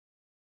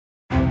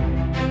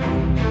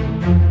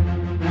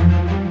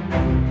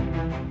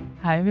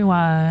Hi,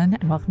 everyone,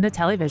 and welcome to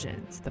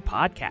Televisions, the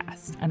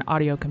podcast, an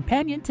audio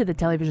companion to the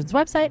Televisions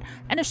website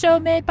and a show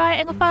made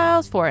by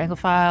Anglophiles for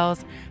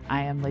Anglophiles.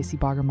 I am Lacey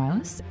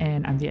Barger-Milas,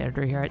 and I'm the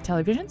editor here at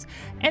Televisions.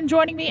 And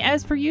joining me,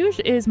 as per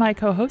usual, is my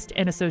co-host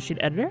and associate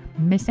editor,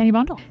 Miss Annie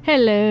Bundle.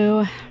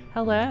 Hello.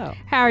 Hello.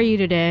 How are you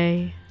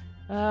today?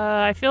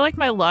 I feel like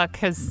my luck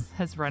has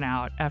run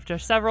out after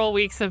several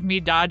weeks of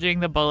me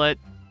dodging the bullet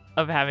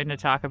of having to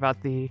talk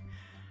about the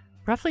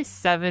roughly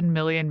 7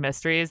 million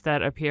mysteries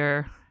that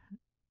appear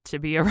to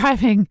be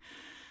arriving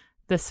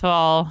this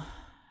fall.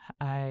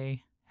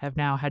 I have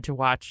now had to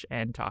watch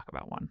and talk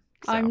about one.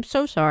 So. I'm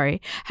so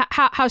sorry.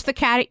 How's the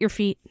cat at your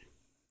feet?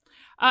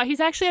 He's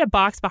actually at a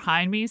box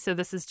behind me, so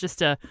this is just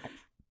a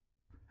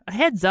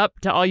heads up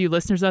to all you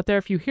listeners out there.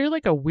 If you hear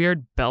like a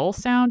weird bell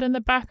sound in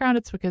the background,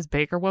 it's because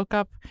Baker woke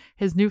up.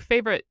 His new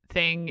favorite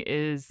thing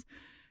is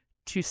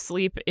to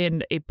sleep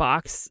in a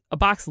box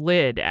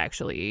lid,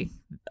 actually,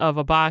 of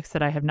a box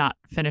that I have not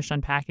finished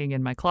unpacking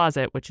in my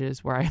closet, which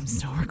is where I am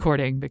still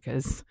recording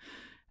because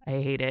I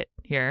hate it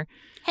here.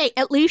 Hey,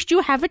 at least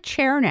you have a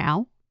chair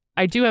now.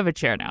 I do have a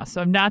chair now,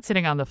 so I'm not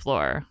sitting on the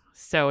floor.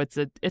 So it's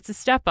a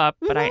step up,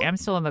 but I am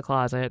still in the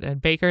closet,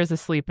 and Baker is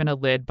asleep in a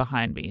lid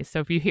behind me. So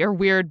if you hear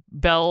weird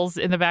bells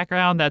in the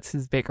background, that's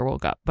because Baker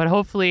woke up. But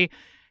hopefully,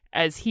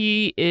 as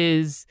he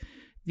is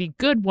the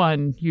good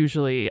one,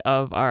 usually,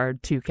 of our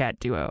two-cat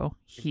duo,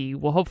 he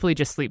will hopefully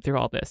just sleep through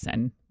all this,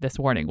 and this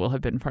warning will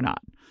have been for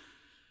naught.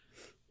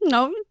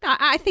 No,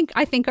 I think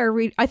our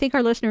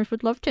listeners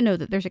would love to know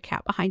that there's a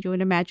cat behind you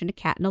and imagine a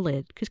cat in a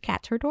lid, because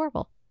cats are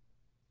adorable.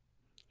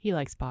 He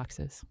likes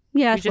boxes.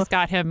 Yeah, we just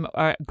got him.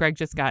 Greg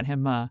just got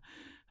him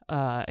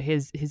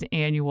his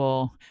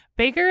annual.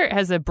 Baker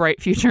has a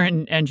bright future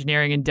in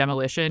engineering and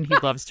demolition. He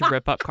loves to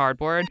rip up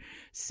cardboard.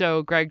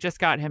 So Greg just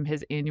got him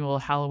his annual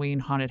Halloween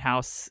haunted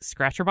house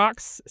scratcher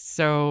box.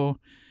 So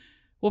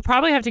we'll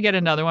probably have to get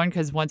another one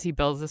because once he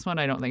builds this one,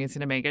 I don't think it's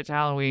going to make it to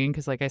Halloween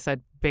because, like I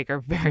said, Baker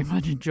very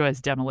much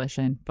enjoys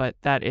demolition. But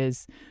that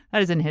is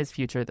in his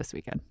future this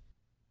weekend.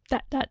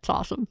 That's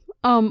awesome.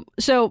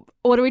 So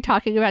what are we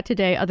talking about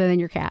today other than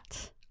your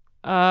cats?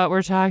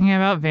 We're talking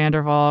about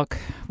Vandervalk,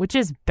 which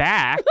is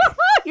back.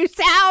 You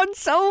sound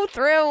so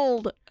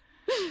thrilled.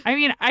 I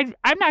mean, I'm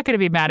not going to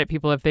be mad at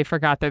people if they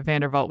forgot that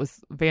Vandervalk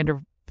was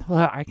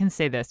I can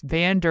say this,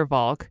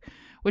 Vandervalk,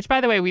 which, by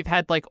the way, we've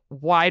had like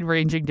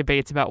wide-ranging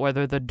debates about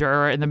whether the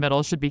 "der" in the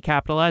middle should be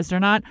capitalized or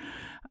not.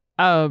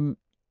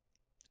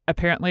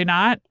 Apparently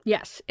not.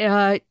 Yes.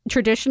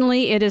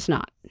 Traditionally, it is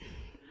not.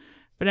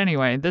 But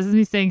anyway, this is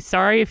me saying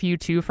sorry if you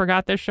too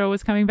forgot this show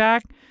was coming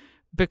back,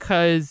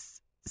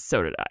 because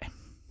so did I.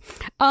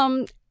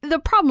 The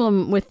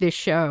problem with this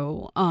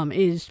show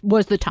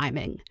was the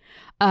timing.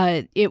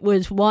 It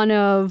was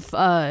supposed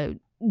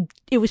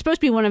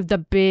to be one of the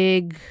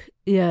big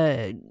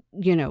the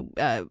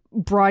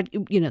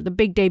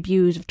big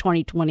debuts of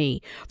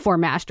 2020 for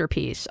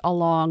Masterpiece,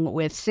 along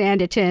with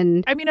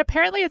Sanditon. I mean,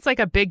 apparently it's like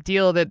a big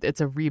deal that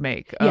it's a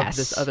remake of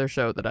this other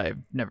show that I've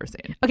never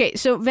seen. Okay,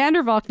 so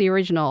Vandervalk, the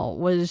original,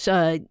 was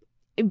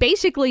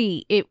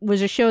basically, it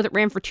was a show that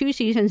ran for 2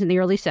 seasons in the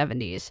early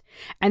 70s,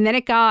 and then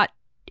it got,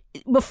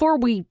 before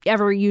we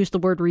ever used the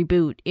word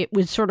reboot, it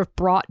was sort of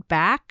brought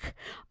back,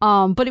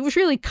 but it was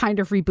really kind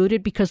of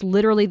rebooted because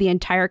literally the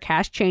entire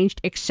cast changed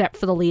except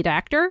for the lead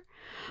actor.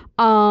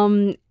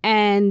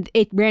 And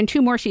it ran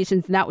 2 more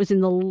seasons, and that was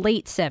in the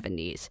late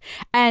 70s.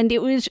 And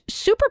it was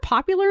super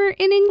popular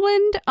in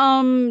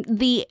England.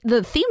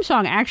 The theme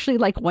song actually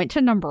went to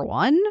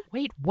 #1.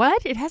 Wait,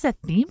 what? It has a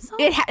theme song?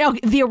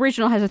 The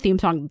original has a theme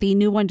song. The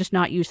new one does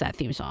not use that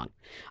theme song.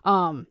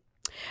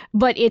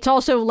 But it's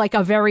also like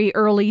a very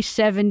early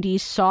 70s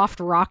soft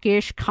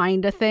rockish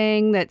kind of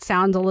thing that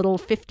sounds a little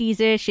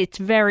 50s-ish. It's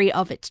very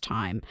of its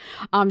time.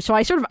 So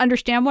I sort of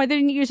understand why they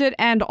didn't use it,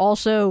 and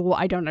also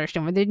I don't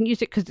understand why they didn't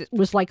use it because it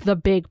was like a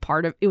big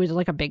part of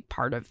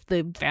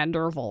the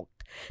Vandervalk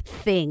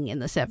thing in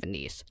the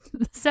 70s.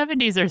 The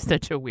 70s are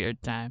such a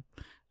weird time.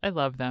 I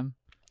love them.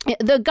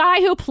 The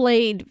guy who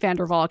played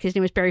Vandervalk, his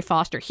name was Barry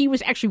Foster, he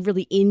was actually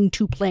really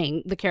into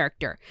playing the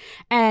character.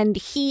 And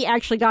he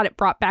actually got it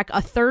brought back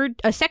a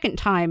second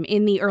time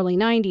in the early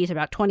 90s,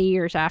 about 20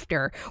 years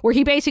after, where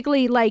he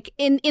basically,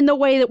 in the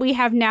way that we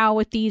have now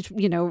with these,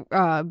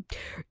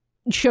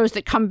 shows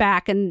that come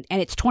back and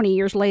it's 20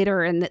 years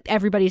later and that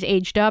everybody's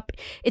aged up.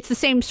 It's the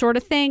same sort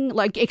of thing,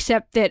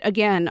 except that,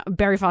 again,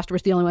 Barry Foster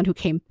was the only one who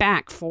came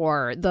back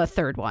for the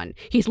third one.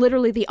 He's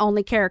literally the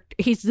only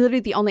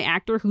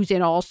actor who's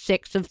in all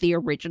 6 of the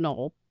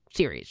original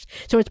series.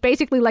 So it's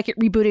basically like it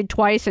rebooted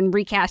twice and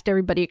recast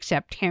everybody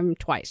except him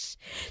twice.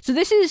 So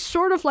this is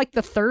sort of like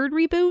the third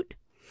reboot,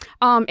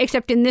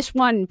 except in this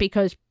one,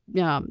 because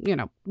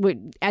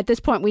at this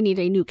point we need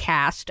a new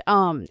cast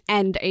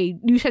and a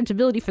new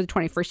sensibility for the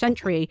 21st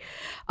century.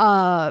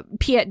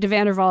 Piet de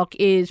Vandervalk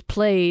is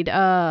played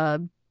by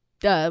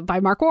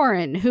Mark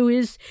Warren, who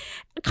is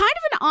kind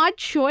of an odd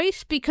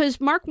choice because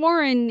Mark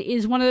Warren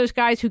is one of those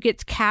guys who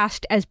gets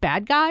cast as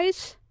bad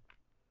guys.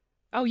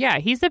 Oh, yeah.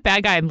 He's a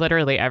bad guy in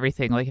literally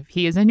everything. Like, if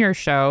he is in your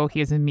show, he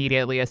is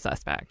immediately a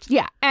suspect.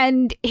 Yeah.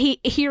 and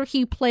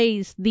he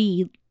plays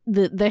the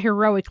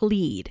heroic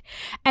lead,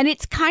 and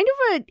it's kind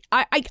of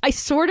I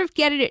sort of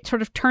get it. It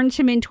sort of turns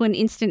him into an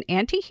instant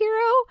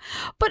anti-hero,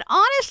 but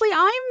honestly,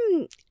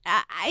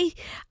 I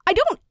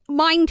don't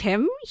mind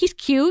him. He's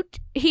cute.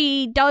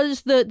 He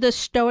does the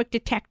stoic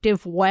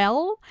detective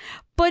well,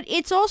 but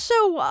it's also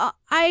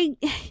I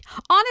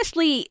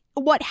honestly,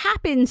 what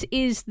happens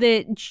is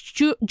that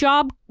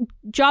Job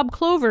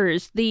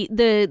Clovers,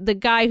 the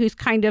guy who's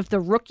kind of the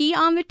rookie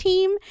on the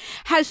team,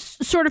 has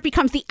sort of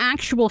becomes the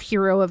actual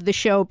hero of the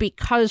show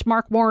because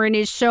Mark Warren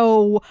is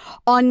so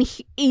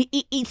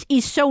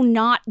is so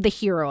not the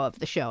hero of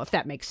the show, if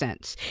that makes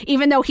sense,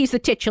 even though he's the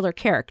titular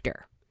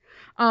character.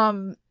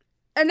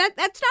 And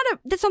that's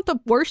not the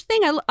worst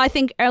thing. I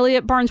think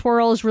Elliot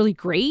Barnes-Worrell is really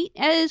great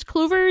as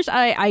Clovers.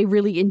 I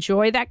really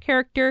enjoy that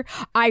character.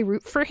 I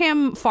root for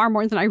him far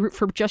more than I root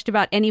for just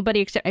about anybody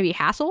except maybe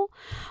Hassel.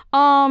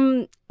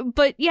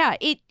 But yeah,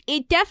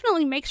 it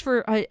definitely makes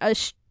for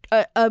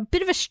a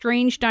bit of a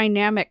strange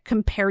dynamic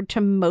compared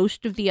to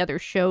most of the other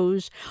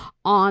shows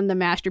on the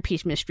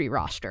Masterpiece Mystery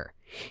roster.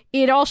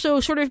 It also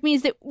sort of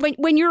means that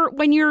when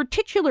your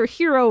titular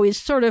hero is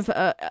sort of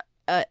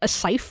a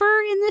cipher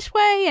in this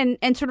way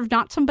and sort of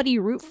not somebody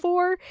you root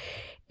for,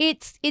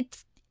 it's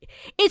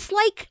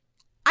like,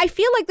 I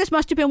feel like this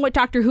must have been what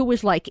Doctor Who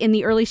was like in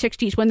the early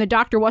 60s when the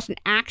Doctor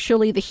wasn't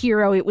actually the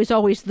hero. It was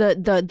always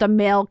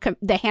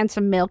the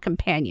handsome male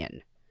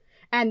companion,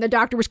 and the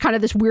Doctor was kind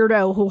of this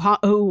weirdo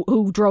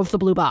who drove the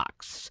blue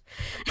box.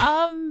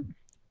 I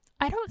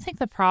don't think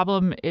the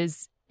problem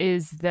is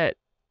that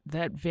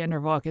Van der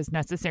Valk is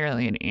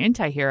necessarily an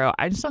anti-hero.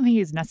 I just don't think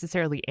he's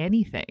necessarily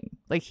anything.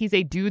 Like, he's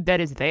a dude that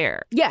is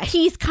there. Yeah,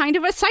 he's kind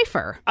of a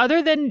cipher.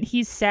 Other than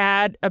he's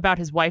sad about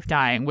his wife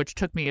dying, which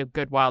took me a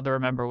good while to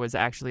remember was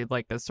actually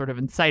like a sort of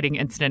inciting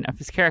incident of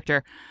his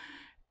character.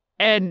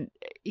 And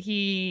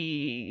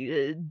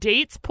he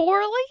dates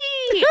poorly.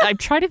 I'm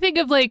trying to think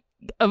of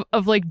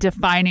like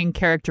defining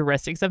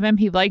characteristics of him.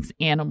 He likes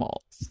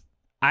animals.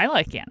 I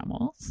like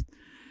animals.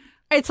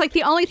 It's like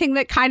the only thing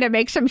that kind of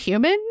makes him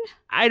human.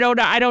 I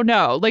don't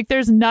know. Like,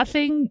 there's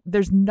nothing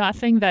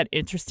that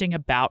interesting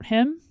about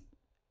him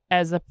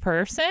as a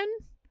person.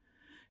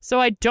 So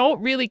I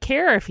don't really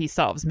care if he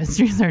solves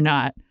mysteries or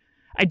not.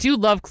 I do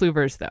love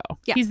Clovers, though.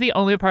 Yeah. He's the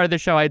only part of the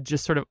show I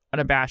just sort of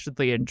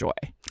unabashedly enjoy.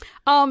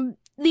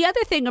 The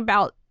other thing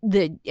about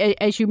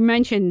as you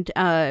mentioned,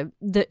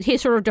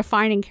 his sort of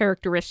defining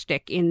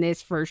characteristic in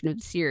this version of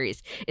the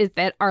series is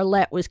that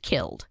Arlette was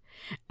killed,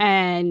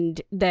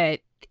 and that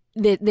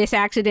this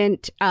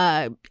accident,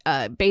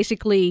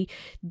 basically,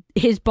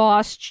 his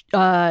boss,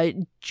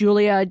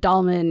 Julia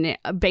Dahlman,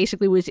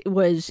 basically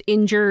was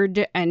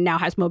injured and now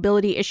has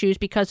mobility issues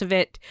because of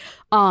it.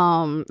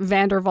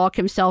 Van der Valk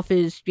himself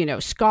is,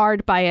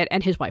 scarred by it,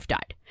 and his wife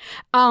died.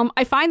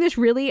 I find this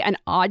really an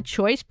odd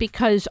choice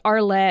because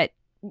Arlette,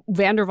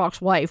 Van der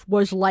Valk's wife,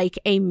 was like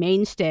a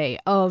mainstay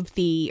of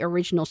the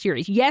original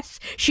series. Yes,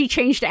 she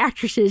changed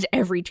actresses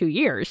every 2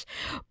 years,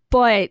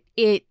 but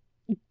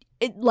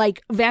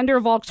like, Van der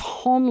Valk's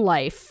home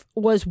life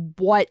was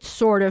what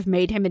sort of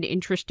made him an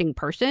interesting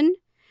person.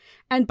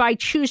 And by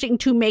choosing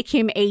to make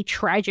him a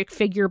tragic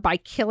figure by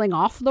killing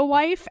off the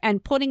wife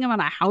and putting him on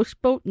a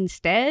houseboat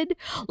instead,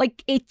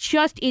 like, it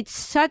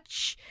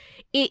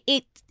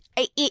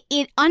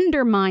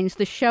undermines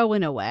the show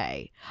in a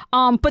way.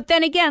 But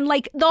then again,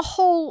 like, the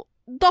whole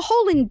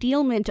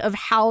endearment of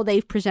how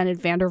they've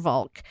presented Van der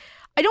Valk,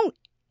 I don't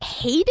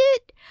hate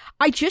it.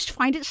 I just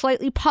find it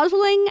slightly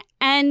puzzling,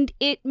 and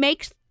it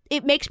makes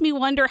me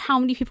wonder how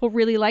many people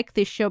really like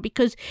this show,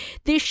 because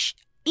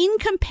in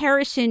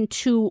comparison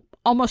to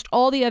almost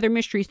all the other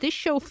mysteries, this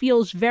show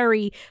feels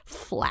very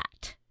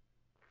flat.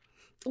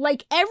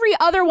 Like, every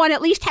other one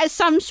at least has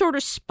some sort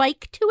of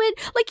spike to it.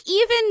 Like,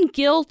 even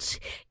Guilt,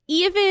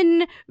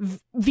 even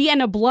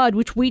Vienna Blood,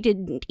 which we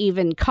didn't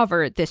even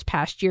cover this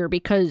past year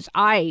because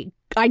I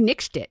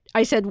nixed it.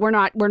 I said we're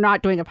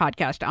not doing a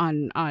podcast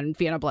on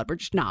Vienna Blood. We're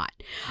just not.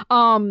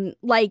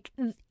 Like,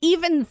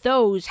 even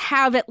those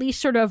have at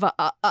least sort of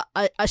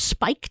a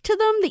spike to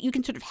them that you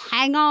can sort of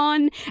hang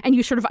on and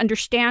you sort of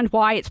understand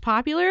why it's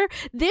popular.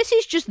 This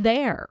is just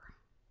there.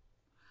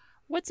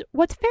 What's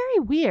very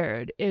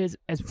weird is,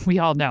 as we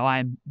all know,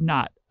 I'm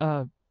not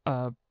a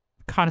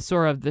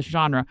connoisseur of this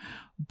genre,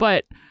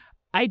 but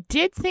I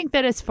did think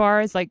that as far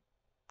as like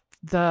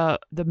the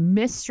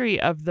mystery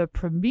of the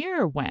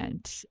premiere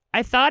went,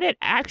 I thought it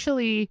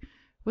actually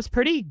was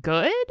pretty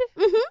good.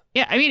 Mm-hmm.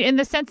 Yeah, I mean, in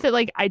the sense that,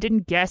 like, I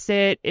didn't guess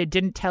it. It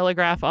didn't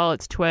telegraph all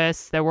its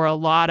twists. There were a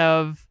lot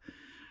of,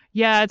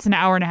 it's an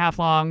hour and a half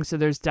long, so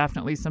there's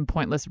definitely some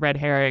pointless red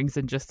herrings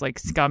and just, like,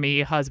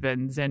 scummy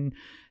husbands and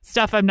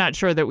stuff I'm not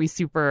sure that we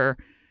super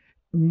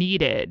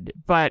needed.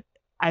 But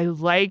I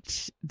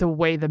liked the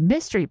way the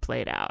mystery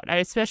played out. I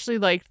especially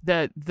liked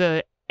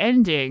the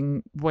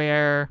ending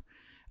where...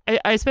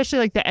 I especially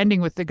like the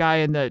ending with the guy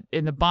in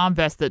the bomb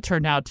vest that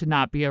turned out to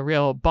not be a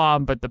real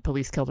bomb, but the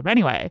police killed him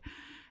anyway.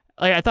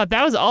 Like, I thought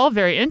that was all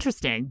very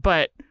interesting,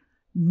 but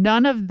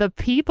none of the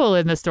people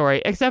in the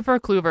story, except for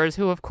Clovers,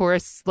 who of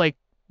course like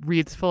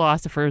reads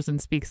philosophers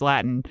and speaks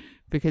Latin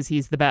because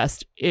he's the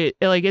best.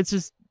 It's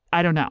just,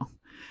 I don't know.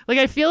 Like,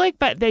 I feel like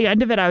by the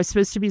end of it, I was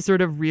supposed to be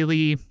sort of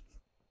really,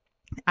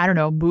 I don't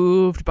know,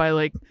 moved by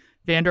like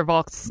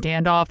Vandervalk's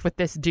standoff with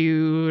this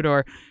dude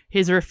or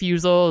his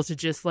refusal to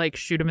just like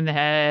shoot him in the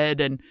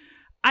head. And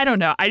I don't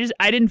know.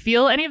 I didn't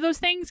feel any of those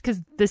things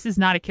because this is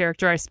not a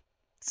character I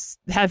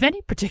have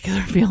any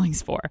particular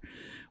feelings for,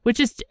 which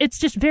is, it's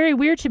just very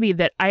weird to me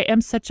that I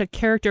am such a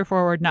character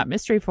forward, not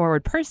mystery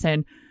forward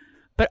person.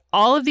 But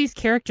all of these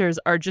characters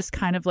are just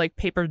kind of like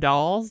paper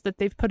dolls that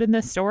they've put in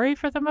this story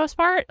for the most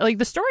part. Like,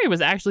 the story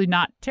was actually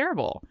not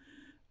terrible.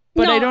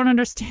 But no, I don't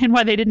understand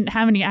why they didn't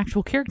have any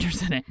actual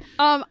characters in it.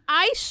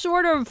 I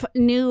sort of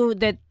knew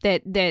that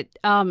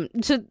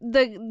so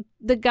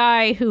the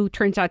guy who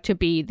turns out to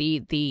be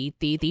the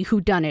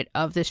whodunit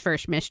of this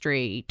first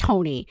mystery,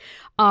 Tony,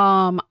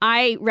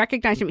 I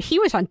recognized him. He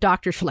was on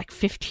Doctors for like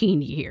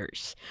 15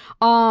 years.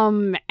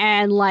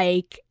 And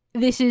like,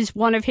 this is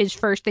one of his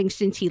first things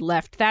since he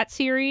left that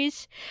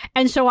series.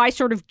 And so I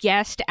sort of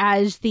guessed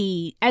as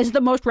the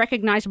most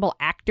recognizable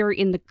actor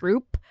in the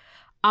group,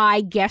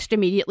 I guessed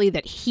immediately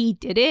that he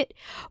did it.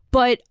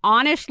 But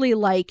honestly,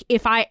 like,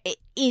 if I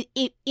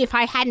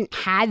hadn't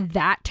had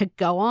that to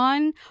go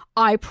on,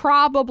 I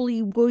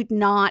probably would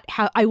not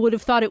have, I would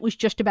have thought it was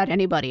just about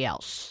anybody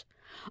else.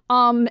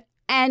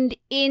 And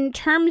in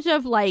terms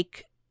of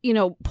like, you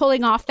know,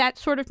 pulling off that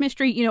sort of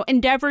mystery, you know,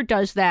 Endeavor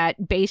does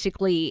that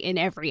basically in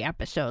every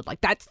episode. Like,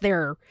 that's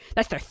their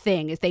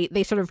thing, is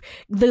they sort of,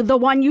 the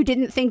one you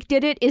didn't think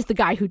did it is the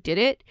guy who did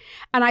it.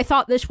 And I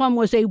thought this one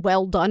was a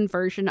well done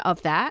version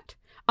of that.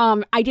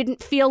 I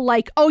didn't feel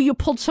like, oh, you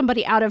pulled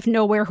somebody out of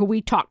nowhere who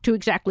we talked to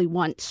exactly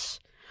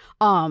once,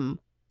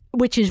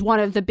 which is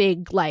one of the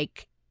big,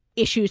 like,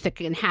 issues that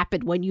can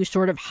happen when you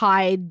sort of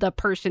hide the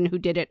person who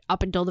did it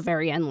up until the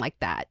very end like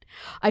that.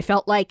 I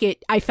felt like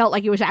it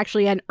was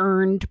actually an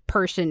earned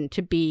person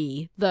to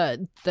be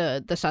the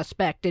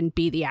suspect and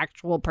be the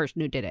actual person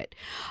who did it.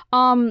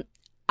 I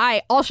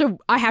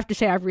have to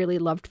say I really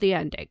loved the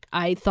ending.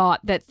 I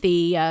thought that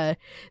the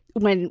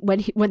when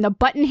the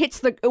button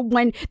hits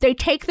when they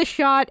take the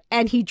shot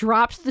and he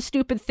drops the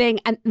stupid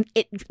thing and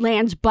it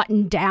lands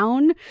button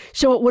down,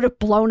 so it would have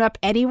blown up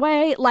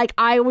anyway. Like,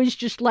 I was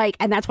just like,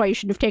 and that's why you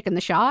shouldn't have taken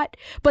the shot.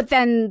 But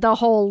then the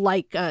whole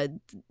like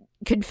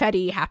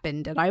confetti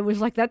happened, and I was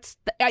like,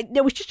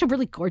 it was just a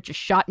really gorgeous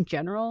shot in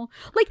general.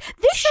 Like,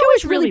 this show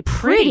is really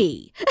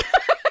pretty.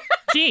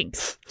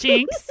 Jinx,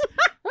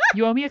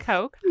 you owe me a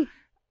Coke.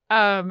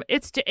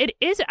 It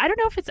is. I don't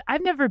know if it's.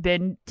 I've never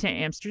been to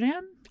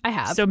Amsterdam. I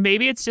have. So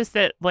maybe it's just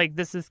that like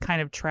this is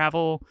kind of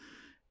travel,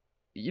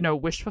 you know,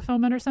 wish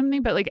fulfillment or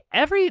something. But like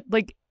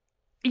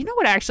you know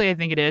what? Actually, I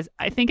think it is.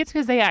 I think it's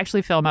because they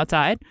actually film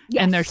outside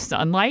and there's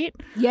sunlight.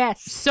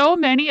 Yes. So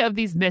many of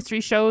these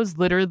mystery shows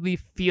literally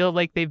feel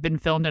like they've been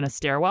filmed in a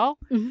stairwell.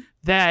 Mm-hmm.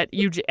 That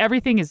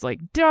everything is like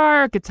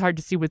dark. It's hard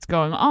to see what's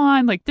going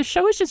on. Like, the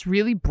show is just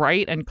really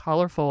bright and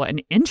colorful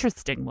and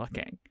interesting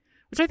looking,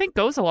 which I think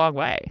goes a long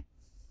way.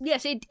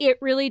 Yes, it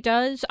really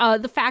does.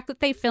 The fact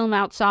that they film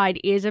outside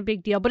is a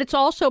big deal, but it's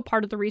also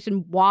part of the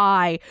reason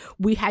why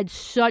we had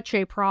such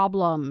a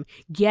problem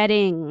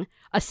getting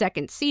a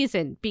second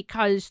season,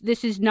 because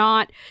this is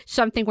not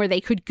something where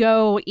they could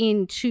go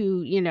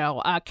into, you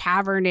know, a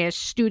cavernous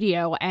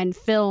studio and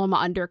film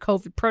under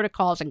COVID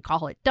protocols and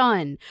call it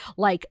done.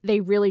 Like, they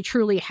really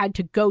truly had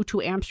to go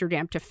to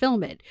Amsterdam to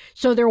film it.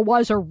 So there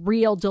was a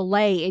real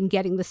delay in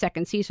getting the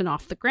second season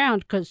off the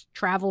ground because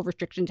travel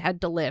restrictions had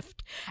to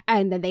lift,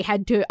 and then they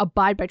had to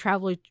abide by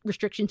travel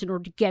restrictions in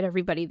order to get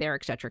everybody there,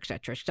 et cetera, et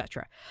cetera, et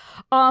cetera.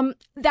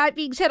 That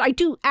being said, I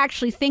do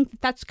actually think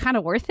that that's kind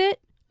of worth it.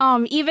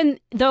 Even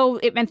though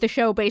it meant the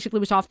show basically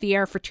was off the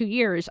air for 2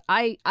 years,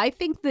 I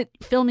think that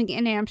filming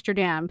in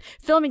Amsterdam,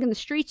 filming in the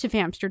streets of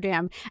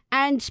Amsterdam,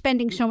 and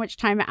spending so much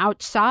time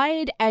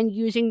outside and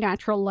using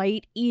natural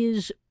light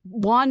is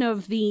one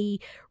of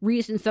the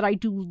reasons that I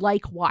do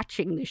like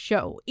watching the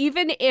show.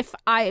 Even if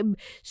I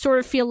sort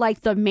of feel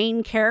like the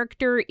main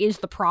character is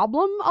the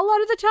problem a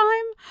lot of the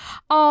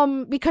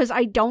time, because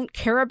I don't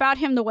care about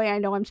him the way I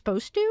know I'm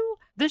supposed to.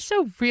 This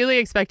show really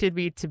expected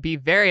me to be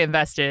very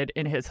invested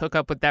in his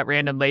hookup with that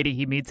random lady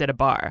he meets at a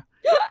bar.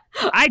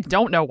 I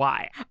don't know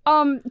why.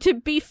 To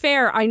be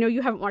fair, I know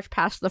you haven't watched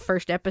past the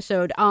first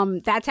episode.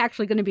 That's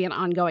actually going to be an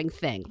ongoing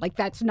thing. Like,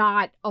 that's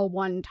not a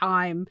one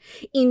time.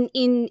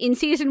 In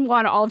season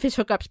 1, all of his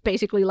hookups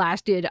basically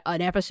lasted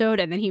an episode,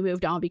 and then he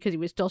moved on because he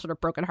was still sort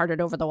of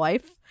brokenhearted over the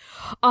wife.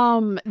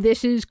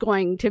 This is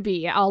going to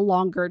be a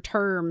longer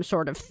term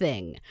sort of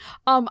thing.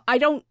 I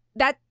don't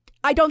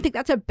think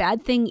that's a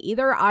bad thing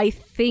either. I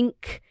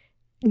think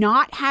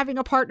not having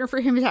a partner for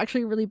him is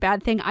actually a really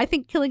bad thing. I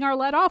think killing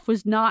Arlette off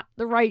was not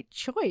the right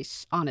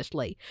choice,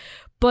 honestly.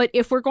 But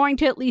if we're going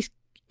to at least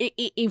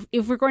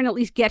if we're going to at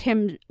least get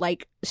him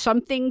like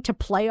something to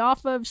play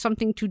off of,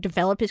 something to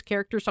develop his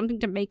character, something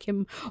to make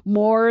him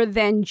more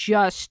than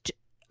just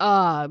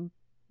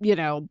you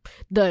know,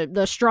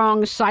 the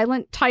strong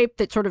silent type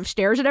that sort of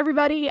stares at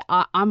everybody,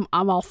 I'm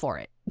all for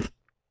it.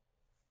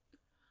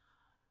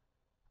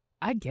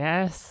 I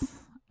guess.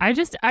 I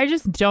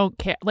just don't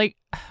care. Like,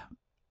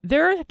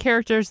 there are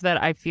characters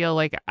that I feel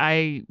like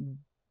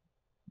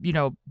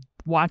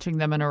watching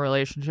them in a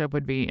relationship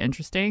would be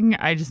interesting.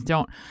 I just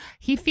don't.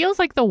 He feels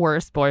like the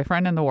worst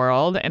boyfriend in the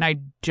world, and I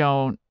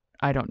don't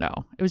know.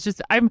 It was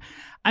just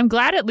I'm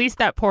glad at least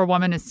that poor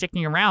woman is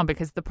sticking around,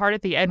 because the part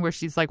at the end where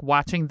she's like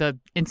watching the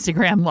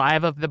Instagram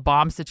live of the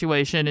bomb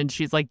situation and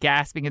she's like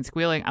gasping and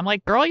squealing, I'm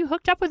like, girl, you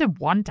hooked up with him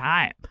one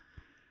time.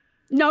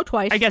 No,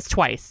 twice. I guess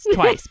twice,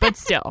 but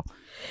still.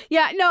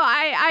 Yeah, no,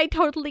 I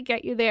totally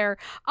get you there.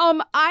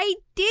 I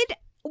did,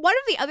 one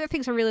of the other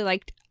things I really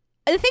liked,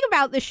 the thing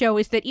about the show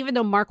is that even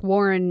though Mark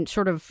Warren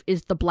sort of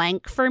is the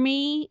blank for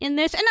me in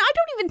this, and I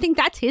don't even think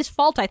that's his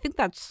fault. I think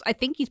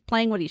he's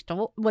playing what he's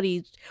told, what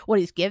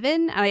he's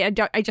given. I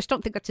just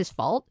don't think that's his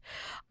fault.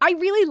 I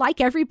really like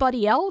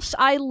everybody else.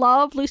 I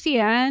love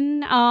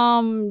Lucienne.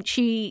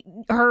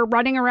 Her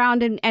running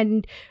around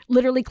and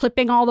literally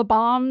clipping all the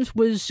bombs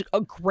was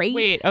great.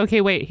 Wait.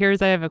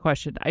 I have a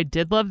question. I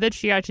did love that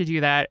she got to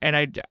do that,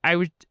 and I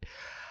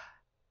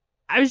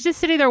was just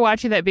sitting there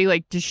watching that being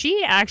like, does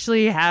she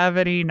actually have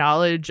any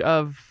knowledge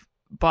of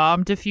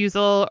bomb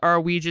defusal, or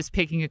are we just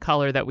picking a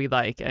color that we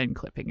like and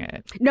clipping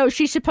it? No,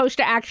 she's supposed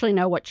to actually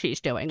know what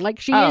she's doing. Like,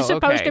 she is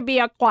supposed to be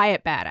a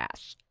quiet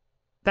badass.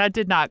 That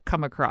did not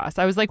come across.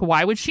 I was like,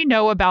 why would she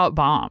know about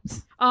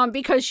bombs?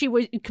 Because she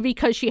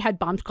had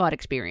bomb squad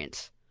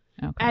experience.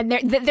 Okay. And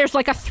there's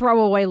like a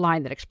throwaway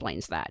line that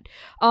explains that.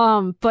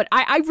 But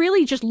I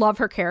really just love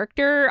her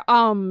character.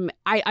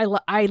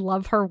 I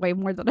love her way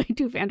more than I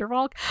do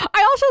Vandervalk.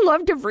 I also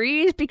love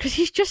DeVries because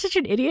he's just such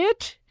an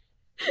idiot.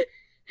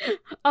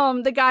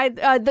 The guy,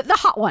 the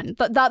hot one,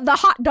 the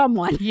hot dumb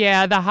one.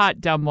 Yeah, the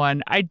hot dumb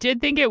one. I did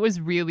think it was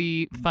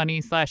really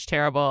funny /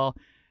 terrible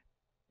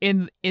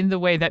in the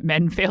way that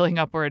men failing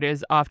upward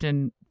is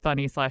often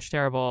funny /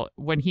 terrible,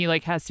 when he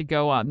like has to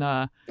go on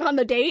the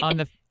date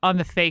on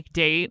the fake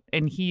date,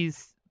 and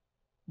he's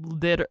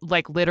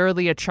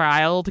literally a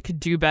child could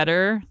do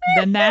better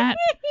than that.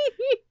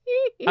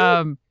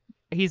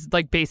 He's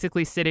like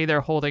basically sitting there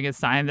holding a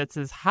sign that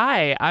says,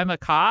 "Hi, I'm a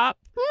cop."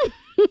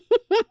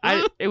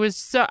 I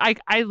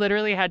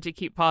literally had to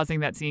keep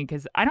pausing that scene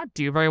because I don't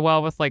do very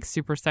well with like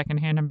super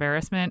secondhand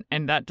embarrassment,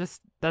 and that's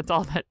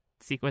all that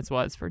sequence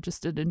was for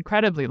just an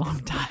incredibly long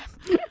time.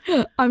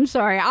 I'm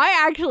sorry.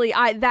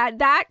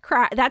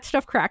 That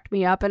stuff cracked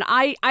me up, and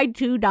I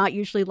do not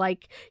usually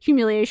like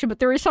humiliation, but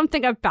there is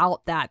something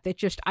about that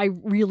just I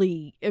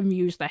really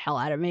amused the hell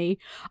out of me.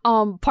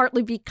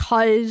 Partly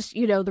because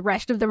the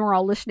rest of them are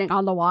all listening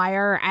on the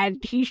wire,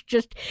 and he's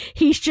just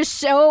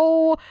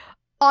so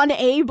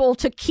unable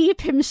to keep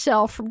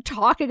himself from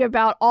talking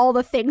about all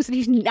the things that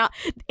he's not.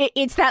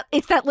 It's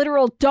that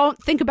literal don't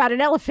think about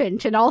an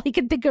elephant, and all he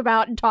can think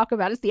about and talk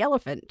about is the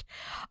elephant.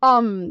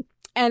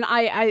 And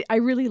I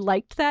really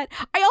liked that.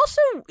 I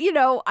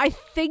also, I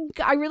think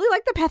I really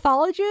like the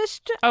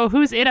pathologist. Oh,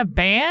 who's in a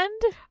band?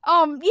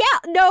 Yeah,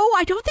 no,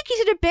 I don't think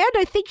he's in a band.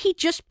 I think he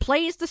just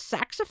plays the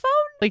saxophone.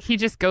 Like he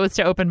just goes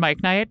to open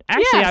mic night?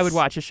 Actually, yes. I would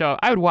watch a show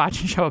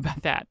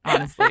about that,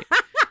 honestly.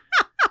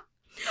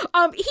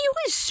 He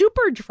was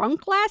super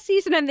drunk last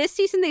season, and this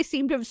season they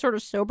seem to have sort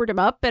of sobered him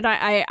up, and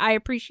I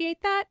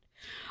appreciate that.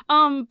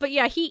 But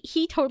yeah,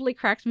 he totally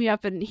cracks me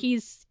up, and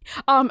he's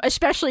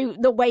especially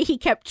the way he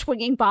kept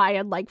swinging by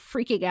and like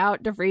freaking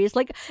out DeVries.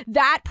 Like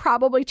that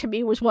probably to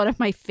me was one of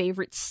my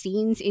favorite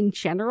scenes in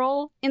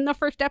general in the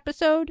first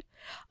episode.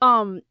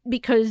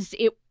 Because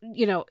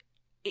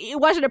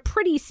it wasn't a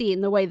pretty scene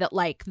the way that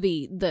like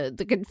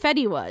the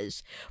confetti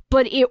was,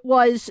 but it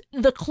was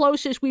the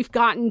closest we've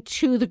gotten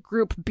to the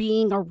group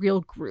being a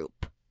real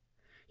group.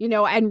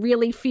 And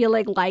really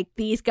feeling like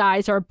these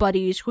guys are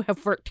buddies who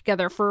have worked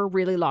together for a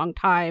really long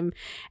time,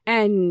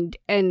 and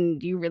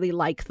you really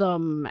like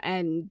them,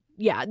 and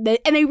yeah,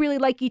 they really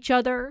like each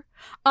other.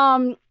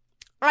 I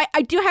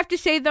do have to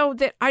say though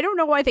that I don't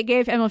know why they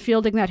gave Emma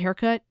Fielding that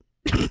haircut.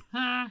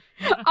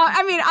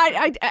 I mean,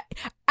 I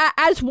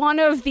as one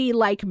of the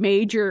like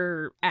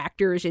major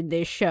actors in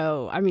this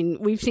show, I mean,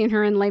 we've seen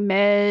her in Les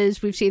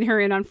Mis, we've seen her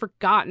in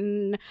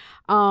Unforgotten.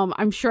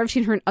 I'm sure I've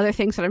seen her in other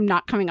things that I'm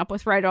not coming up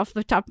with right off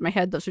the top of my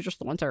head. Those are just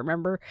the ones I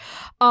remember.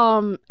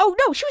 Oh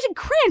no, she was in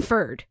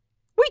Cranford.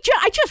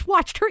 I just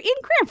watched her in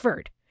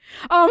Cranford.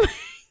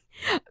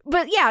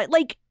 But yeah,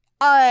 like.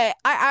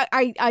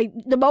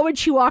 The moment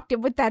she walked in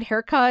with that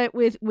haircut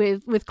with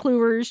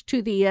clouvers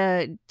to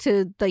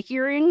the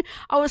hearing,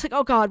 I was like,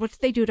 oh God, what did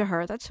they do to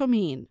her? That's so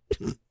mean.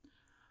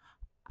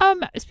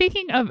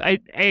 Speaking of,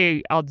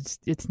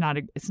 it's not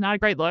a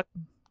great look.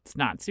 It's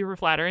not super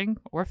flattering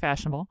or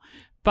fashionable,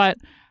 but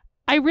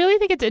I really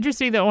think it's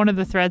interesting that one of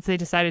the threads they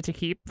decided to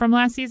keep from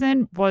last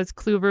season was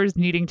Clouvers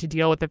needing to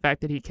deal with the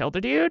fact that he killed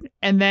a dude,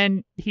 and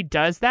then he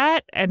does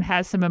that and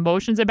has some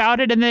emotions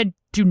about it, and then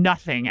do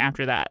nothing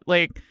after that.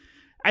 Like.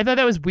 I thought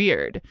that was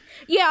weird.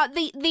 Yeah,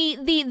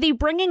 the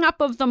bringing up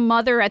of the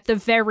mother at the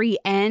very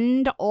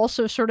end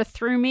also sort of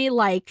threw me.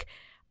 Like,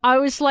 I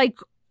was like,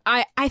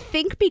 I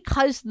think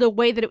because the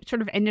way that it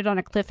sort of ended on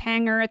a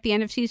cliffhanger at the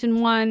end of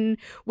season 1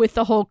 with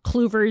the whole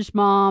Clouvers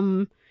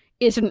mom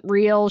isn't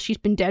real. She's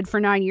been dead for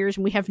 9 years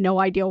and we have no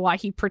idea why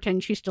he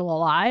pretends she's still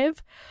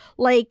alive.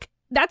 Like,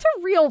 that's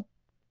a real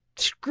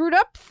screwed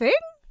up thing.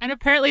 And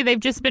apparently they've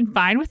just been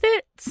fine with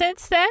it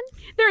since then.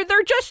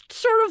 They're just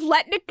sort of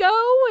letting it go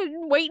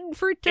and waiting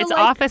for it to, it's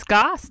office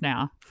goss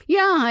now.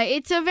 Yeah,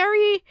 it's a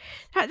very...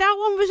 That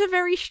one was a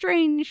very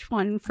strange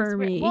one for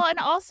me. Well, and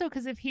also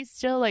because if he's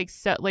still, like,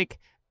 so, like...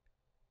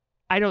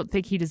 I don't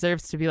think he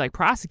deserves to be, like,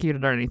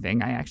 prosecuted or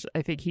anything.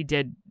 I think he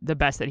did the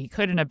best that he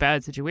could in a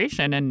bad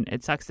situation, and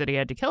it sucks that he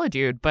had to kill a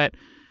dude. But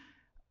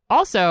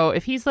also,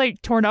 if he's,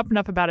 like, torn up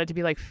enough about it to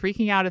be, like,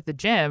 freaking out at the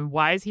gym,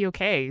 why is he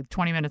okay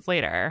 20 minutes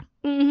later?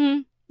 Mm-hmm.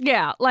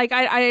 Yeah, like,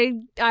 I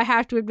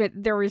have to admit,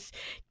 there was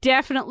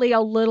definitely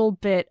a little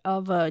bit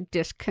of a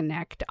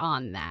disconnect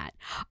on that.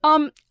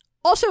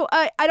 Also,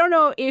 I don't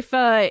know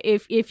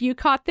if you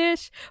caught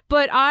this,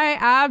 but I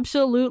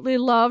absolutely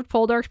loved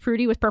Poldark's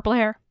Prudy with purple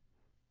hair.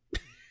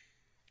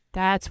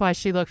 That's why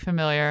she looked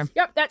familiar.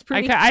 Yep, that's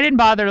Prudy. I didn't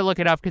bother to look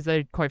it up because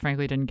I, quite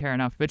frankly, didn't care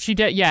enough. But she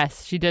did.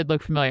 Yes, she did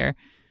look familiar.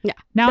 Yeah.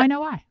 Now I know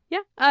why. Yeah,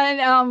 and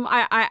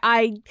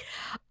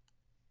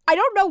I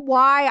don't know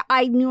why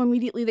I knew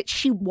immediately that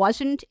she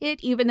wasn't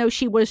it, even though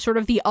she was sort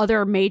of the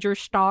other major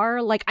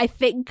star. Like, I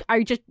think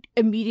I just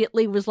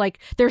immediately was like,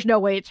 "There's no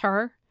way it's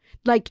her."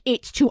 Like,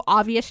 it's too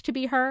obvious to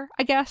be her,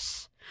 I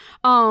guess.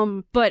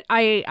 But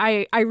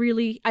I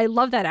really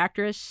love that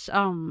actress.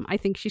 I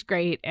think she's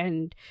great,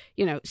 and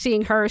you know,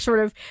 seeing her sort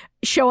of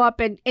show up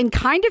and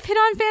kind of hit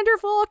on Vander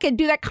Volk and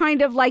do that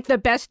kind of like the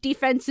best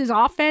defense is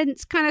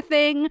offense kind of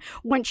thing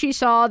when she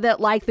saw that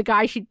like the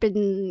guy she'd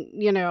been,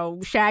 you know,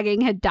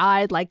 shagging had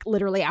died like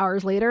literally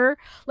hours later.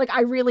 Like,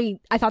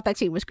 I thought that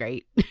scene was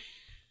great.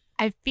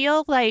 I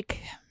feel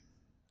like,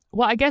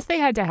 well, I guess they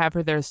had to have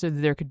her there so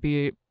that there could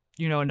be,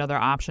 you know, another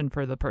option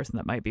for the person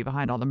that might be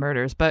behind all the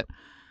murders, but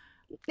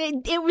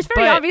it was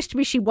very obvious to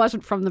me she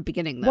wasn't from the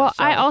beginning, though. Well,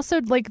 so. I also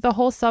like the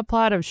whole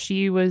subplot of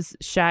she was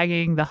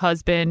shagging the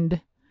husband.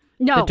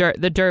 No.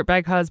 The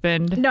dirtbag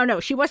husband. No,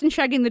 she wasn't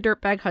shagging the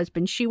dirtbag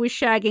husband. She was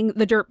shagging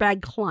the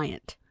dirtbag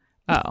client.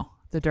 Oh,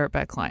 the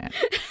dirtbag client.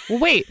 Well,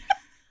 wait.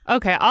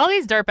 Okay, all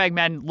these dirtbag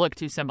men look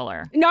too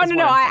similar. No.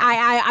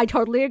 I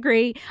totally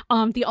agree.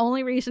 The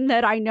only reason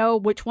that I know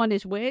which one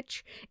is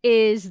which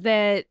is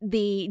that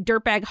the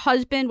dirtbag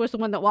husband was the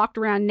one that walked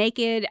around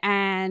naked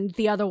and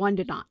the other one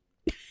did not.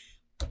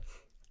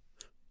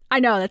 I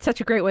know, that's such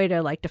a great way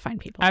to like define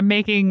people. I'm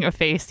making a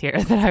face here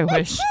that I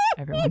wish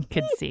everyone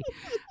could see.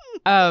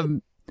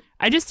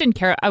 I just didn't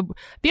care.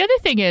 The other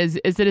thing is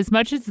that as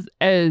much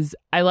as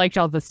I liked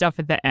all the stuff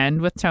at the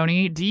end with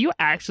Tony, do you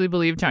actually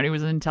believe Tony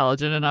was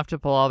intelligent enough to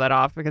pull all that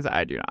off? Because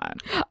I do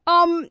not.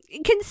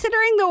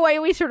 Considering the way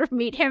we sort of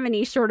meet him, and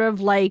he's sort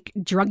of like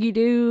druggy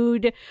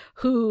dude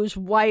whose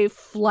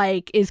wife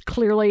like is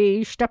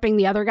clearly stepping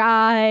the other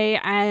guy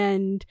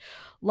and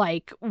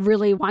like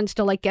really wants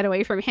to like get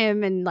away from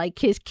him, and like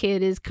his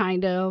kid is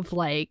kind of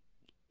like,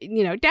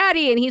 you know,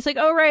 daddy, and he's like,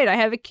 oh right, I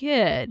have a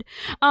kid.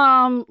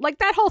 Like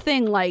that whole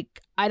thing,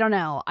 like I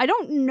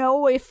don't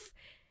know if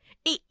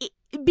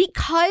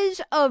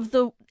because of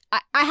the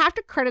I have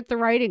to credit the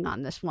writing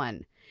on this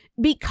one,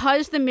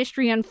 because the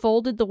mystery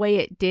unfolded the way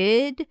it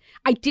did.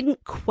 I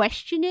didn't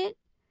question it,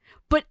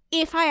 but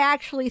if I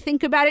actually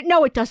think about it,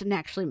 no, it doesn't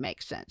actually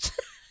make sense.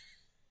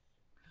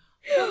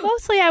 Well,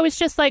 mostly I was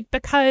just like,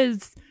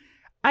 because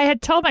I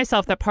had told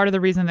myself that part of the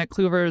reason that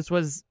Cloovers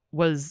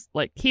was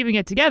like keeping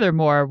it together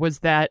more was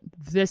that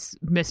this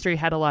mystery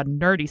had a lot of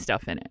nerdy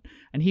stuff in it,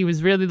 and he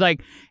was really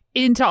like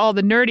into all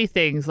the nerdy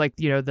things, like,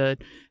 you know, the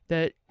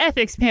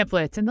ethics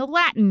pamphlets and the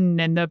Latin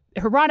and the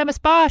Hieronymus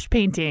Bosch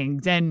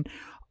paintings and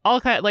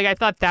all kind of, like, I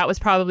thought that was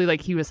probably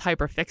like he was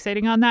hyper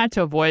fixating on that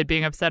to avoid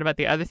being upset about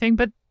the other thing,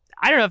 but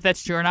I don't know if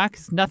that's true or not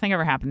because nothing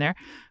ever happened there.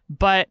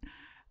 But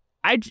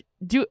I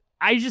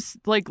just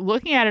like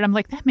looking at it, I'm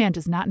like, that man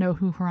does not know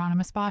who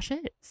Hieronymus Bosch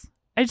is.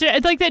 It's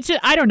like that.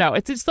 I don't know.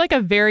 It's just like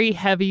a very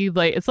heavy,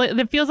 like, it's like,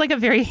 it feels like a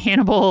very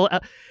Hannibal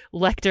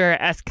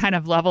Lecter-esque kind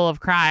of level of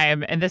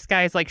crime. And this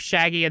guy's like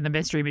Shaggy in the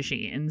Mystery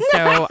Machine.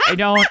 So I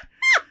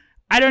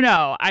don't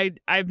know.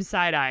 I'm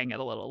side-eyeing it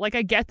a little. Like,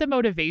 I get the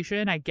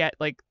motivation. I get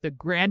like the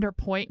grander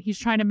point he's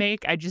trying to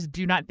make. I just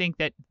do not think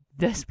that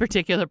this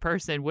particular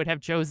person would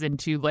have chosen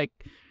to like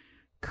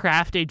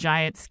craft a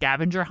giant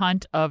scavenger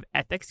hunt of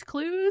ethics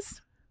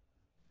clues.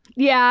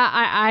 Yeah,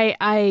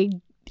 I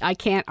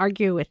can't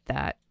argue with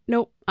that.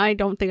 Nope, I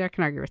don't think I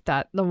can argue with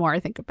that. The more I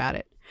think about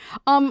it,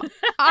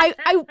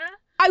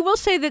 I will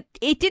say that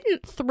it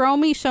didn't throw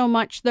me so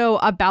much though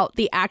about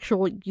the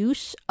actual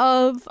use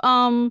of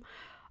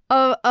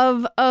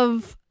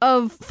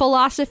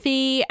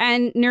philosophy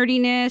and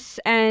nerdiness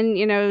and,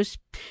 you know,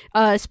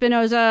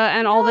 Spinoza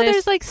and all this.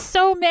 There's like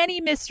so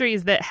many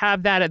mysteries that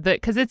have that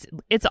because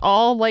it's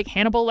all like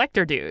Hannibal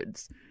Lecter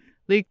dudes.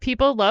 Like,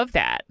 people love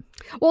that.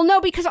 Well,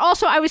 no, because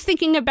also I was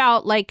thinking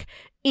about like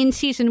in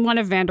season 1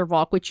 of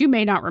Vandervalk, which you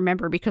may not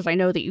remember because I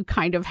know that you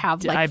kind of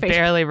have like. I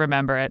barely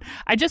remember it.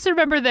 I just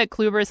remember that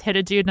Kluber's hit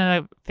a dude in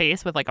the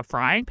face with like a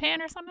frying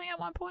pan or something at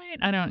one point.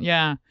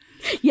 Yeah.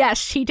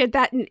 Yes, he did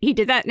that. He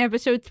did that in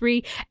episode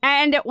 3,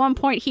 and at one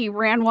point he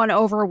ran one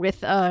over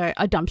with a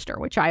dumpster,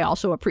 which I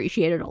also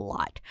appreciated a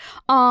lot.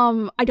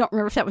 I don't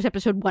remember if that was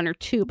episode 1 or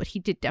 2, but he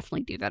did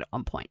definitely do that at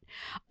one point.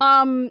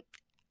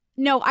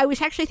 No, I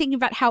was actually thinking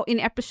about how in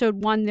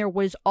episode 1 there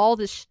was all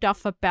this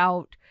stuff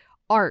about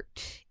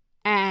art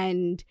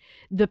and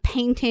the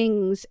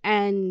paintings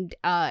and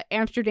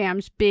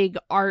Amsterdam's biggest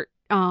art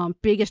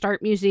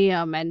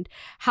museum, and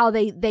how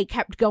they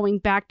kept going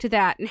back to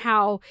that, and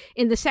how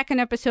in the second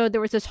episode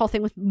there was this whole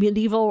thing with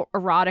medieval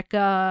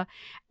erotica,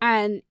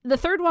 and the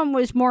third one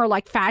was more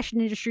like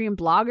fashion industry and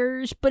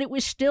bloggers, but it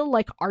was still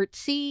like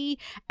artsy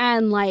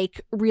and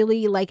like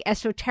really like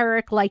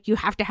esoteric, like you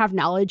have to have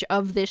knowledge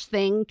of this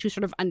thing to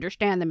sort of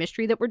understand the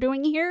mystery that we're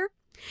doing here.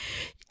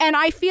 And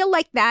I feel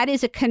like that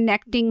is a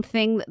connecting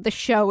thing that the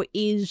show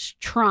is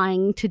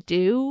trying to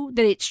do,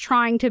 that it's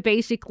trying to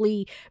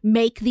basically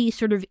make these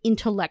sort of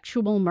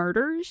intellectual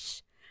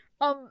murders.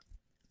 And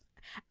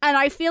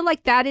I feel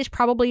like that is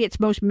probably its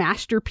most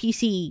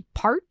masterpiecey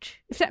part,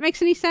 if that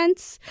makes any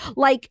sense.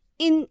 Like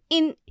if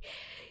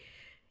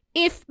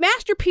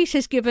Masterpiece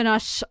has given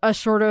us a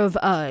sort of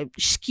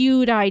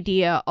skewed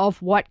idea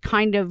of what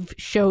kind of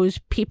shows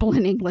people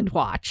in England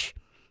watch,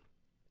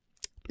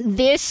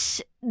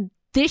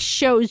 this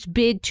show's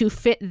bid to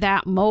fit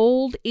that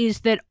mold is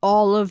that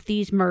all of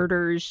the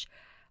murders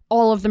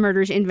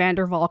in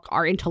Vandervalk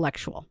are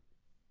intellectual.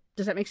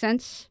 Does that make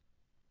sense?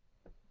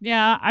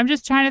 Yeah, I'm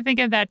just trying to think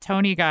of that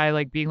Tony guy,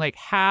 like being like,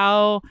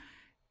 how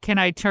can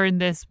I turn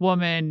this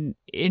woman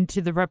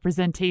into the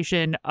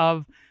representation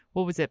of,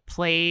 what was it,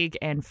 plague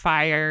and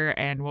fire,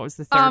 and what was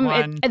the third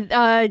one?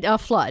 A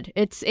flood.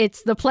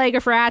 It's the plague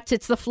of rats,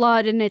 it's the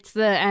flood, and it's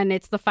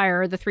the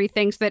fire, the three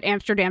things that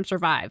Amsterdam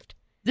survived.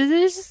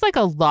 There's just like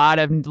a lot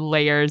of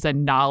layers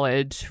and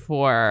knowledge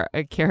for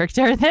a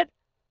character that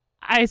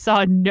I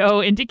saw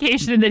no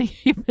indication that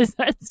he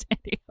possessed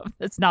any of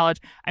this knowledge.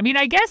 I mean,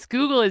 I guess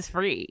Google is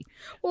free,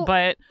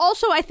 but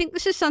also I think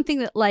this is something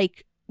that,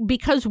 like,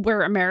 because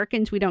we're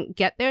Americans, we don't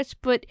get this,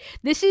 but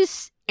this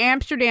is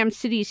Amsterdam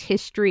City's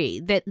history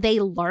that they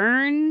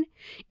learn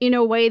in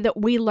a way that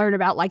we learn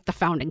about, like, the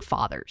founding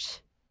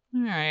fathers.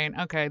 All right.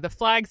 Okay. The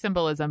flag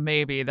symbolism,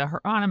 maybe. The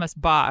Hieronymus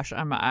Bosch,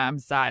 I'm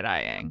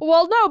side-eyeing.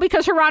 Well, no,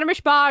 because Hieronymus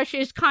Bosch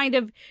is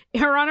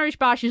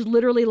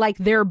literally like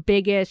their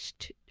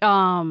biggest,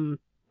 I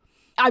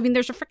mean,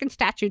 there's a freaking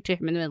statue to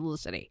him in the middle of the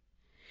city.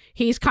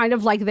 He's kind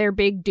of like their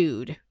big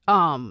dude.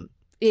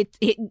 It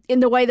in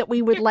the way that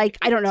we would, like,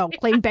 I don't know,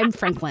 claim Ben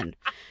Franklin.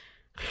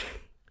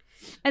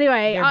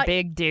 Anyway, their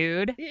big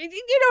dude. You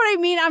know what I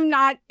mean? I'm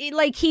not,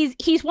 like,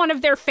 he's one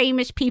of their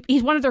famous people.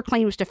 He's one of their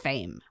claims to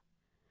fame.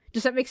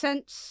 Does that make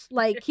sense?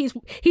 Like, he's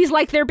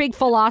like their big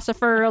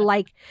philosopher,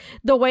 like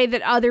the way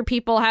that other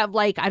people have,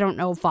 like, I don't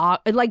know,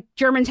 like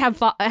Germans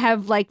have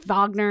like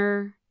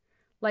Wagner.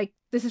 Like,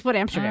 this is what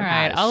Amsterdam has. All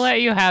right, I'll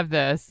let you have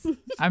this.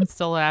 I'm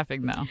still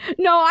laughing though.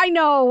 No, I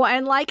know,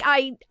 and like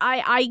I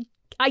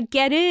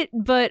get it,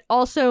 but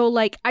also,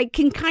 like, I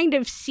can kind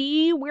of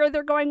see where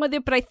they're going with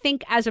it, but I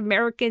think as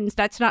Americans,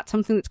 that's not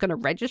something that's going to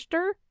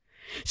register.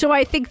 So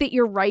I think that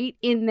you're right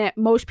in that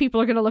most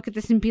people are going to look at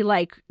this and be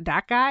like,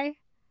 that guy.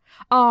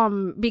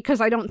 Because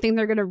I don't think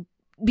they're gonna,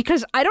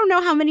 because I don't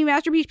know how many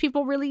Masterpiece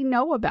people really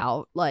know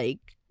about, like,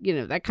 you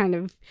know, that kind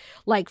of,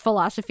 like,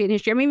 philosophy and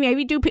history. I mean,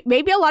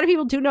 maybe a lot of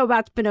people do know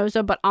about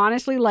Spinoza, but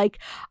honestly, like,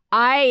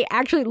 I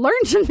actually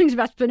learned some things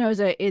about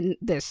Spinoza in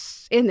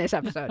this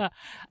episode.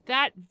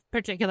 That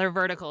particular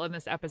vertical in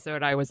this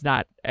episode, I was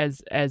not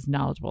as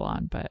knowledgeable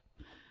on, but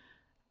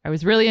I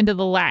was really into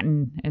the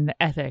Latin and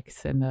the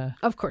ethics and the.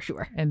 Of course you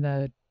were. And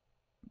the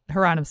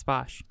Hieronymus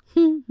Bosch.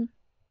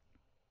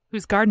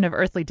 Whose Garden of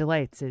Earthly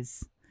Delights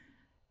is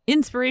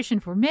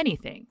inspiration for many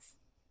things.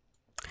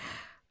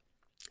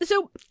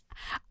 So,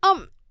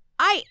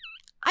 I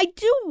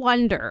do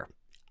wonder,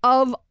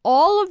 of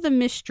all of the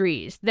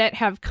mysteries that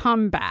have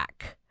come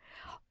back,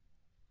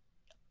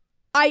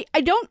 I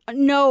don't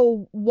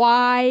know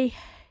why.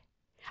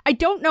 I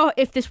don't know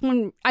if this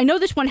one. I know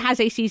this one has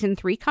a season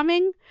 3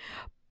 coming,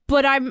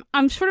 but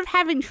I'm sort of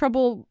having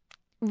trouble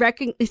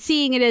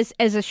seeing it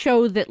as a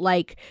show that,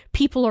 like,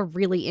 people are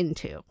really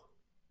into.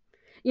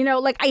 You know,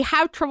 like, I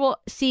have trouble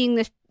seeing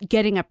this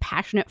getting a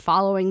passionate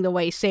following the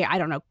way, say, I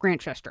don't know,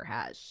 Grantchester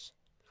has.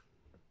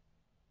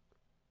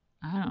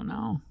 I don't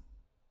know.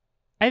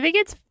 I think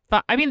it's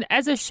I mean,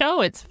 as a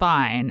show, it's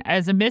fine.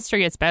 As a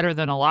mystery, it's better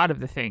than a lot of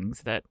the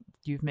things that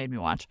you've made me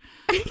watch.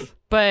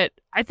 But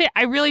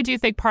I really do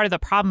think part of the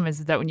problem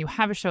is that when you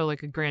have a show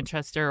like a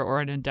Grantchester or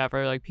an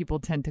Endeavor, like, people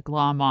tend to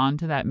glom on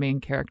to that main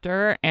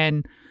character,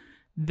 and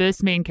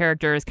this main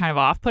character is kind of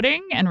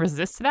off-putting and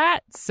resists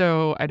that.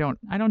 So I don't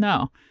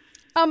know.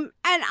 And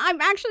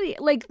I'm actually,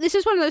 like, this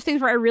is one of those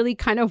things where I really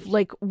kind of,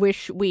 like,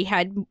 wish we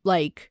had,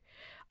 like,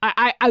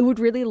 I would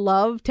really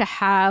love to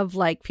have,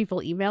 like,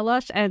 people email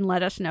us and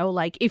let us know,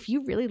 like, if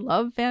you really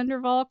love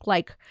Vandervalk,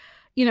 like,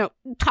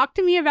 talk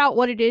to me about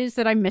what it is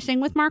that I'm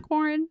missing with Mark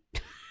Warren.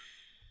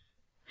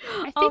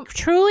 I think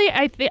truly,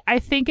 I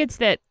think it's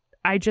that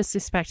I just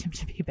suspect him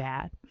to be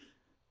bad.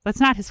 That's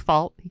not his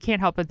fault. He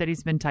can't help it that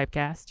he's been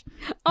typecast.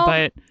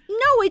 But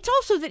no, it's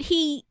also that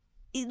he's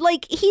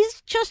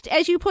just,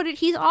 as you put it,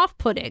 he's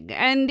off-putting,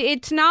 and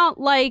it's not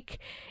like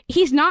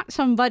he's not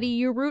somebody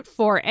you root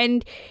for,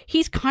 and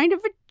he's kind of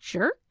a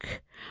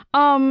jerk.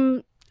 I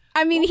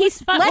mean,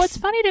 what's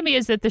funny to me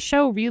is that the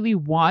show really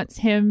wants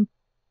him.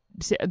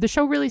 The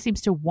show really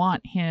seems to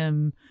want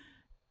him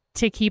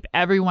to keep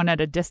everyone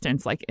at a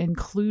distance, like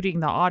including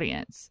the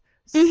audience.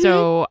 Mm-hmm.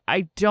 So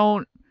I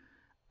don't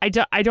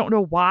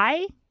know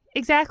why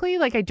exactly.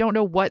 Like, I don't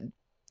know what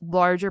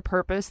larger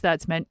purpose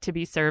that's meant to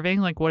be serving.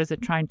 Like, what is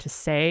it trying to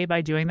say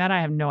by doing that?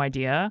 I have no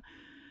idea.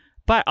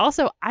 But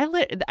also, I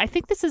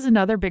think this is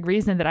another big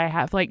reason that I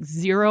have like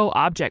zero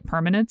object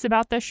permanence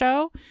about this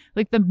show.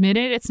 Like, the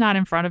minute it's not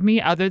in front of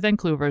me, other than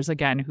Cloovers,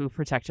 again, who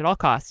protect at all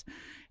costs,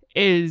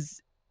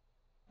 is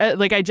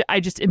like I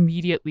just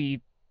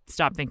immediately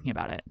stop thinking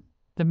about it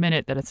the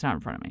minute that it's not in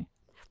front of me.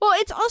 Well,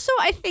 it's also,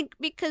 I think,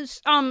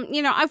 because,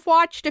 I've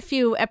watched a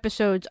few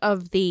episodes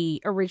of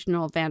the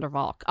original Van der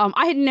Valk.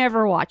 I had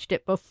never watched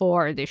it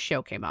before this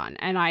show came on,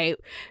 and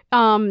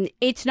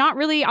it's not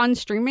really on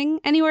streaming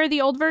anywhere,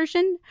 the old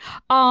version.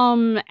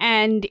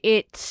 And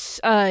it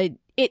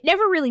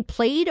never really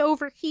played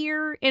over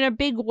here in a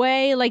big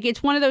way. Like,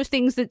 it's one of those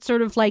things that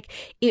sort of like,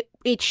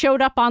 it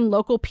showed up on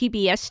local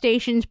PBS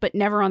stations, but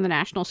never on the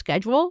national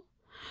schedule.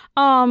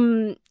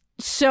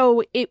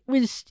 So it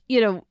was,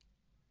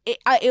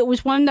 it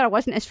was one that I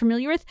wasn't as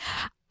familiar with.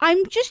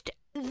 I'm just,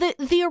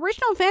 the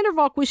original Van der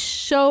Valk was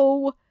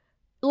so,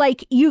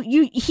 like,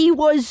 he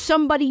was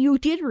somebody you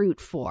did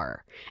root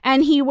for.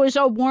 And he was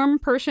a warm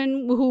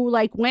person who,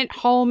 like, went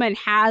home and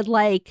had,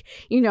 like,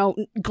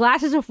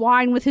 glasses of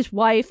wine with his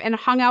wife and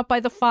hung out by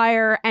the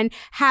fire and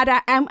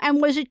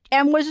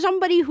was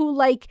somebody who,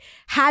 like,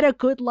 had a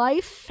good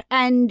life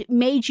and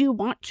made you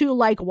want to,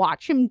 like,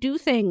 watch him do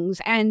things.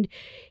 And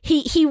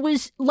he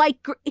was,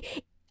 like,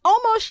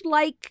 almost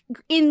like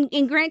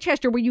in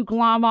Grantchester, where you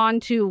glom on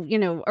to,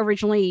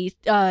 originally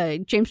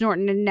James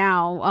Norton, and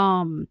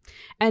now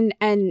and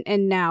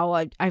now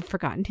I've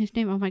forgotten his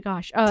name. Oh my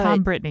gosh,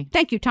 Tom Brittney.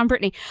 Thank you, Tom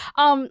Brittney.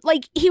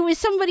 Like, he was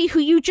somebody who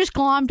you just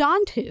glommed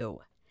onto,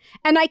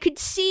 and I could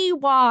see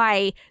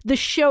why the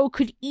show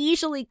could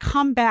easily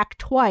come back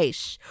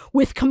twice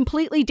with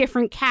completely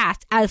different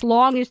casts, as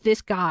long as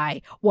this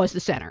guy was the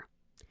center.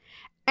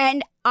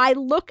 And I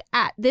look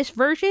at this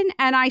version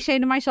and I say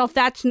to myself,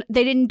 they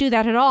didn't do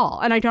that at all.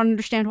 And I don't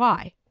understand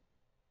why.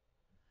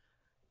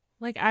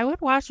 Like, I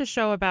would watch a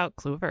show about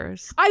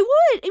Cloovers. I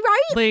would,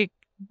 right? Like,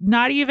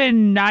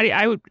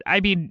 I would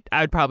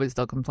probably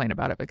still complain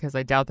about it, because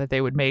I doubt that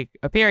they would make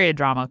a period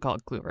drama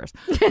called Cloovers.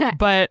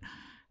 But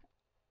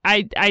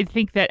I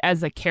think that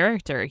as a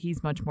character,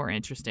 he's much more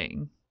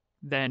interesting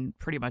than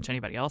pretty much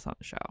anybody else on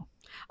the show.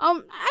 I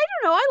don't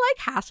know. I like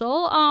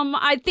Hassel.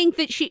 I think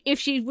that if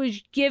she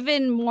was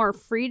given more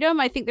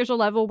freedom, I think there's a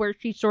level where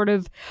she's sort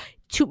of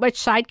too much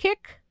sidekick.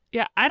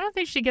 Yeah, I don't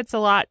think she gets a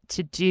lot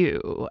to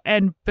do.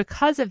 And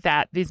because of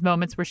that, these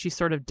moments where she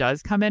sort of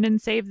does come in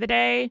and save the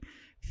day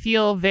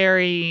feel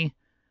very,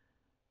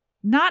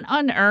 not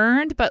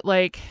unearned, but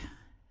like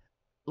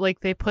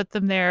they put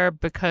them there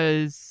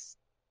because,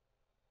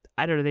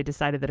 I don't know, they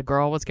decided that a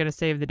girl was going to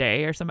save the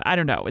day or something. I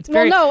don't know. It's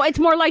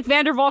more like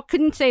Van der Valk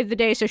couldn't save the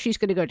day, so she's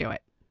going to go do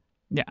it.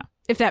 Yeah.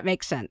 If that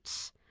makes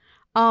sense.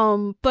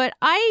 But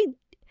I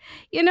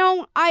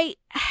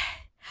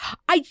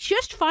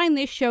just find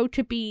this show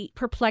to be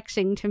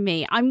perplexing to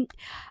me.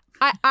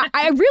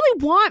 I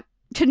really want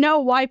to know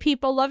why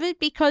people love it,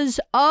 because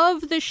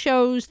of the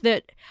shows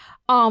that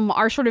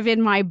are sort of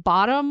in my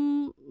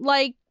bottom,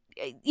 there's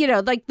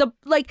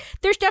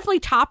definitely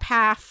top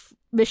half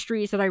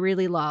mysteries that I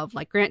really love,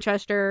 like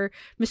Grantchester,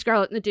 Miss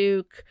Scarlet and the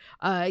Duke.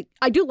 I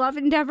do love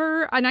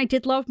Endeavor, and I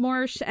did love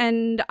Morse,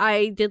 and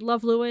I did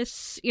love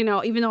Lewis,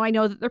 even though I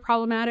know that they're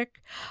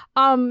problematic.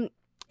 This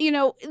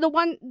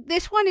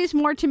one is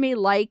more to me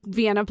like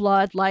Vienna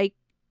Blood,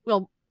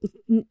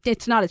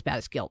 it's not as bad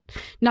as Guild.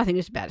 Nothing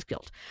is as bad as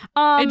Guild.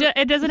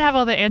 It doesn't have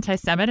all the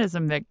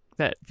anti-Semitism that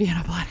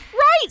Vienna Blood has.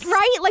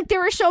 Right. Like,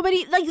 there are so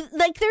many,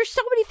 there's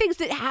so many things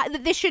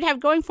that this should have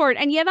going for it,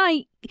 and yet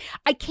I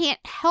can't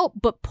help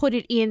but put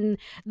it in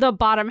the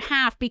bottom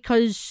half,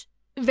 because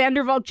Van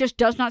der Valk just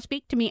does not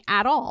speak to me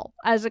at all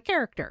as a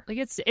character. Like,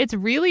 it's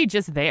really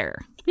just there.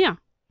 Yeah.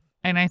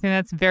 And I think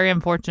that's very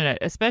unfortunate,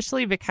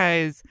 especially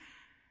because,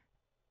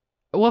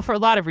 well, for a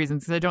lot of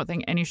reasons, because I don't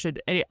think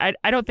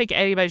I don't think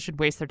anybody should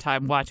waste their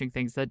time watching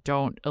things that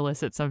don't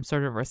elicit some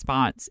sort of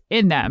response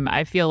in them.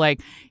 I feel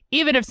like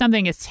even if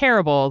something is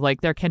terrible,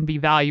 like, there can be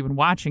value in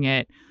watching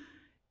it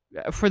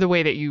for the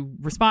way that you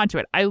respond to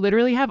it. I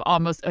literally have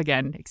almost,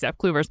 again, except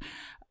Cloovers,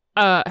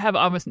 have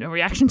almost no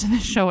reaction to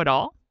this show at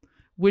all,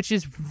 which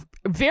is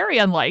very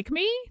unlike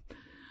me.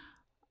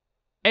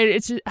 And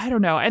it's just, I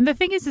don't know. And the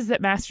thing is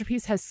that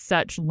Masterpiece has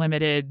such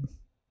limited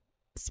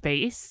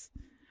space.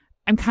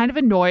 I'm kind of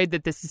annoyed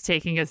that this is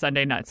taking a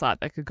Sunday night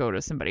slot that could go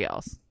to somebody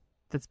else.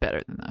 that's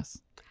better than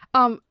this.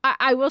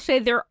 I will say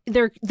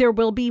there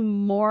will be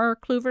more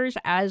Cloovers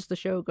as the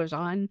show goes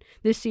on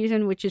this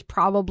season, which is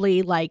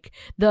probably like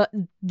the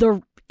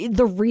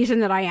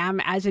reason that I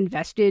am as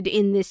invested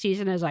in this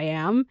season as I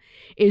am,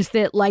 is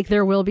that like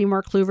there will be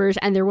more Cloovers,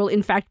 and there will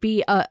in fact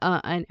be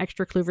an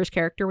extra Cloovers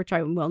character, which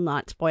I will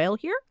not spoil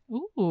here.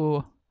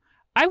 Ooh.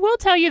 I will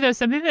tell you though,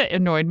 something that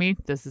annoyed me,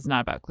 this is not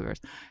about Cloovers,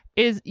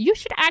 is you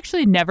should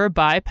actually never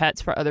buy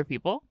pets for other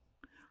people.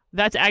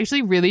 That's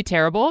actually really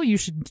terrible. You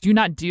should do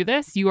not do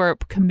this. You are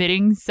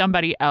committing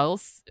somebody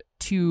else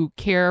to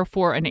care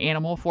for an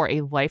animal for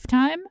a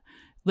lifetime.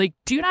 Like,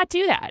 do not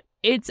do that.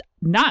 It's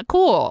not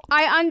cool.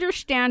 I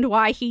understand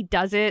why he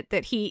does it,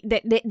 that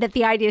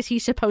the idea is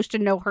he's supposed to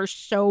know her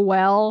so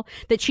well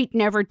that she'd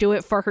never do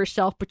it for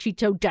herself, but she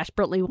so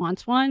desperately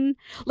wants one.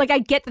 Like, I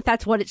get that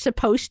that's what it's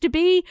supposed to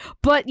be,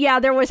 but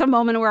yeah, there was a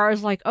moment where I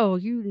was like,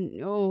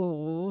 okay.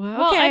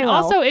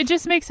 Also, it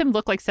just makes him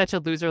look like such a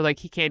loser. Like,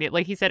 he can't,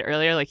 like he said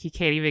earlier, like he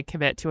can't even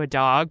commit to a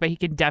dog, but he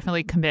can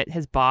definitely commit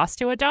his boss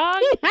to a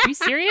dog. Are you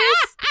serious?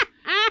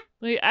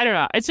 Like, I don't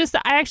know. It's just,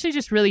 I actually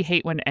just really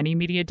hate when any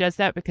media does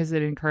that, because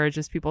it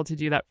encourages people to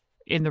do that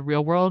in the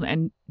real world,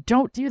 and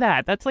don't do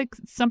that. That's like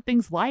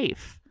something's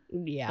life.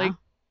 Yeah.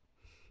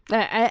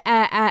 Like,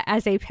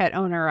 as a pet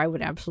owner, I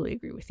would absolutely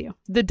agree with you.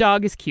 the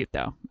dog is cute,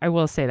 though. I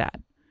will say that.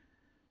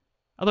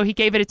 Although he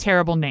gave it a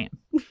terrible name.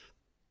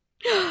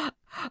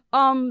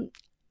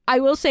 I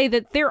will say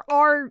that there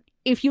are,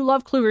 if you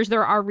love Cloovers,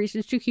 there are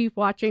reasons to keep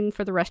watching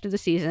for the rest of the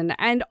season.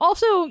 And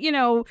also, you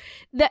know,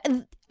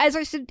 as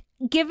I said,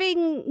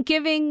 giving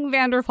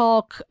Vander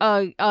Valk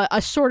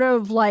a sort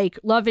of like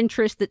love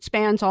interest that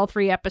spans all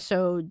 3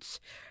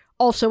 episodes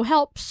also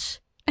helps,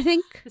 I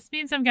think. This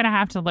means I'm going to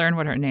have to learn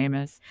what her name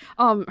is.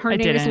 Her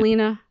name is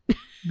Lena.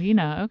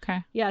 Lena, okay.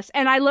 Yes,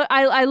 and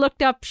I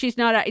looked up. She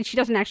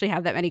doesn't actually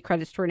have that many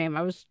credits to her name.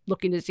 I was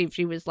looking to see if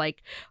she was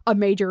like a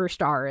major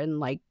star in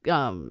like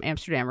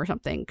Amsterdam or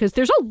something, because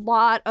there's a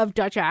lot of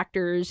Dutch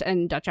actors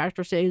and Dutch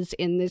actresses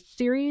in this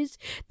series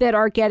that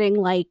are getting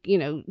like, you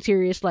know,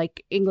 serious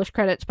like English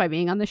credits by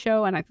being on the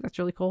show, and I think that's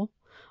really cool.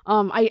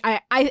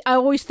 I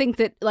always think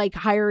that like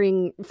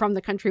hiring from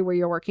the country where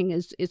you're working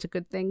is a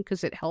good thing,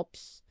 because it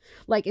helps.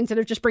 Like, instead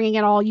of just bringing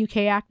in all UK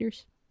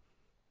actors.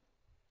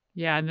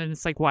 Yeah, and then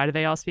it's like, why do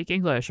they all speak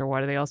English, or why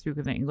do they all speak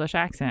with an English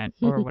accent,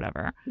 or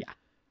whatever? Yeah.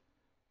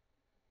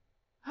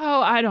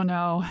 Oh, I don't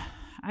know.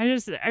 I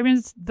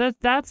mean,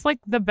 that's like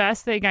the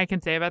best thing I can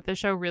say about this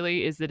show.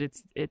 Really, is that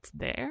it's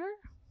there.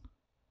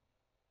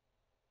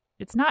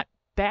 It's not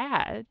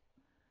bad.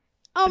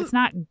 But it's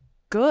not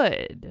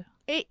good.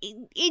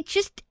 It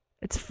just.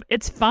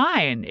 It's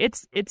fine.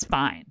 It's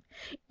fine.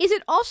 Is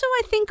it also,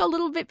 I think, a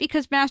little bit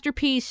because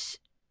Masterpiece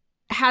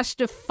has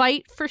to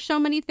fight for so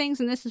many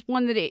things, and this is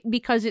one that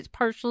because it's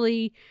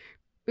partly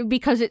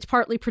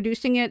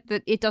producing it,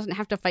 that it doesn't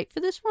have to fight for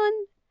this one?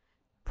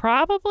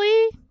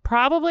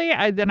 Probably.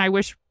 I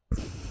wish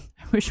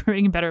we're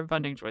making better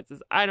funding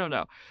choices. I don't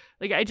know.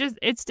 Like,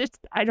 it's just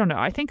I don't know.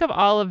 I think of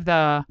all of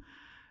the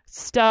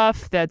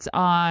stuff that's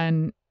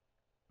on.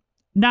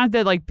 Not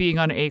that like being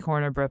on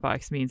Acorn or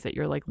BritBox means that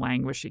you're like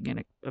languishing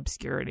in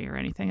obscurity or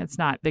anything. It's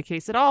not the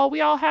case at all.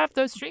 We all have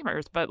those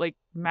streamers, but like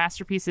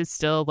Masterpiece is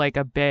still like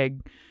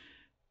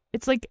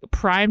it's like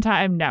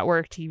primetime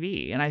network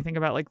TV. And I think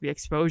about like the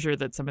exposure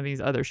that some of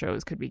these other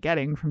shows could be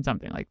getting from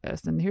something like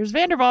this. And here's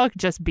Vander Valk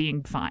just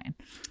being fine.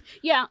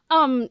 Yeah.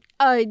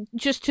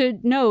 Just to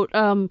note,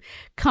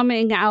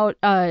 coming out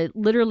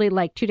literally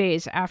like 2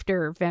 days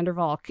after Vander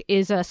Valk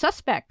is a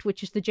Suspect,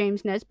 which is the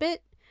James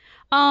Nesbitt.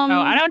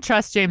 I don't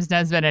trust James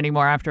Nesbitt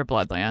anymore after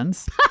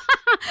Bloodlands.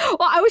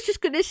 Well, I was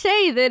just going to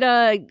say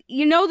that,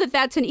 you know,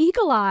 that's an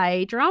Eagle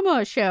Eye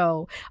drama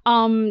show.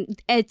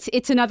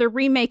 It's another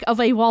remake of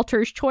a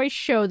Walter's Choice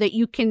show that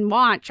you can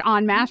watch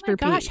on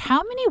Masterpiece. Oh my gosh,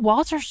 how many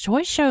Walter's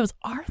Choice shows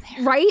are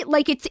there? Right?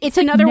 Like, it's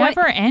another one.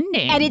 Never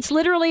ending. And it's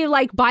literally,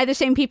 like, by the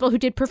same people who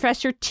did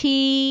Professor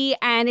T,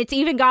 and it's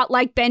even got,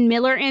 like, Ben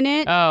Miller in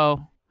it.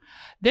 Oh.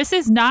 This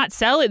is not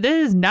selling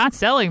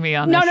me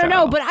on this show.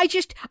 No. But I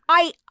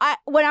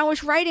when I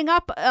was writing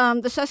up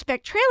the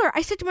Suspect trailer,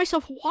 I said to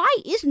myself, why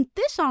isn't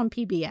this on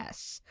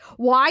PBS?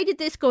 Why did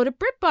this go to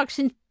BritBox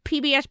and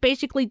PBS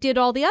basically did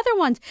all the other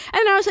ones?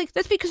 And I was like,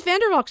 that's because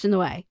Vander Valk's in the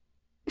way.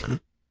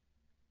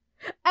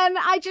 And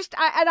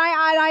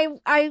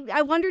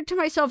I wondered to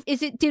myself,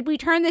 did we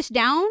turn this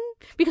down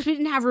because we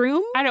didn't have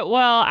room?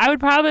 I would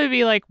probably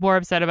be like more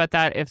upset about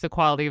that if the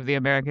quality of the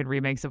American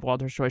remakes of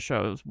Walter's Choice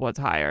shows was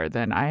higher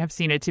than I have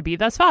seen it to be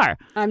thus far.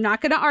 I'm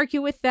not going to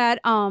argue with that.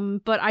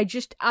 But I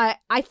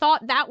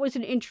thought that was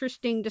an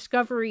interesting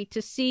discovery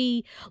to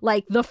see,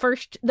 like the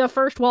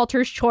first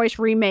Walter's Choice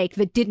remake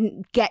that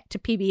didn't get to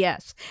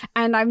PBS,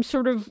 and I'm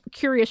sort of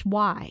curious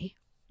why.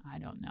 I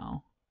don't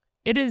know.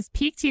 It is,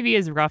 peak TV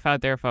is rough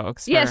out there,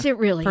 folks. Yes, it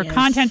really is. For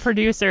content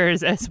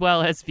producers as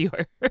well as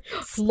viewers.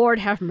 Lord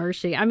have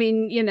mercy. I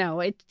mean, you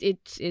know,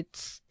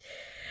 it's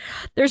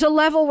there's a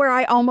level where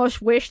I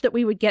almost wish that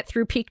we would get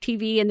through peak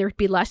TV and there'd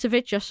be less of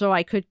it, just so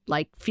I could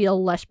like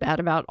feel less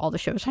bad about all the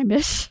shows I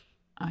miss.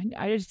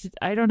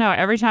 I don't know.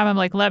 Every time I'm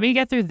like, let me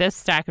get through this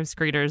stack of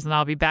screeners and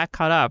I'll be back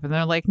caught up. And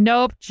they're like,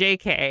 nope,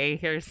 JK,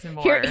 here's some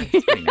more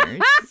screeners.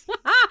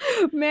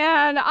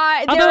 Man,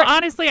 although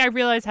honestly, I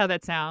realize how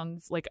that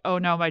sounds. Like, oh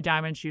no, my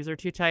diamond shoes are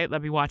too tight.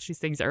 Let me watch these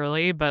things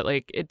early. But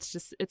like, it's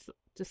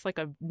just like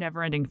a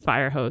never-ending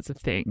fire hose of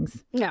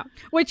things. No,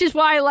 which is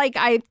why like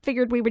I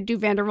figured we would do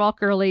Vandervalk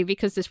early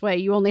because this way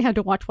you only had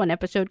to watch one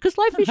episode because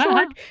life is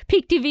short,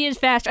 peak TV is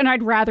fast, and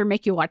I'd rather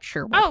make you watch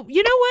Sherwood. Oh,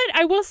 you know what?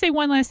 I will say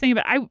one last thing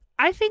about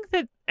I think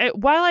that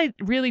while I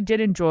really did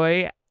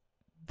enjoy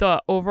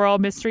the overall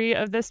mystery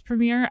of this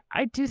premiere,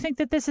 I do think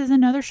that this is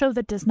another show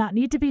that does not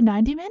need to be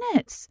 90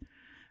 minutes.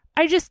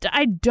 I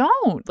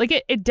don't. Like,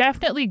 it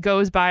definitely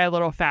goes by a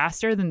little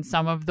faster than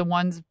some of the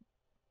ones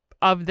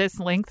of this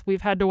length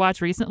we've had to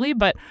watch recently.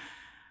 But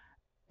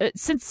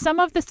since some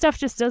of the stuff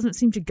just doesn't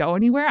seem to go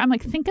anywhere, I'm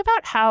like, think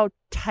about how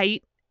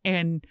tight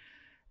and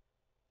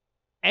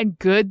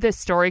good this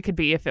story could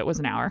be if it was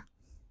an hour.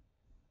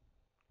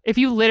 If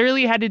you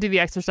literally had to do the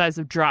exercise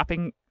of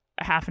dropping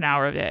half an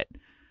hour of it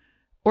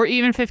or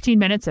even 15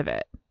 minutes of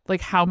it,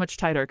 like how much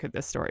tighter could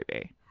this story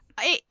be?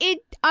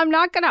 I'm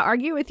not going to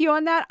argue with you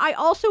on that. I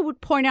also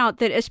would point out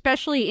that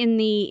especially in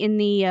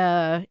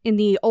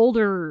the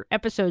older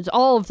episodes,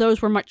 all of those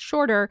were much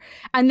shorter,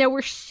 and there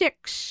were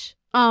six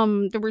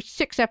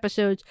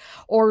episodes,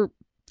 or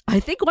I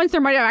think once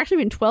there might have actually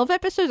been 12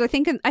 episodes. I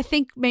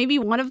think maybe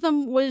one of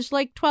them was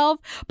like 12.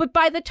 But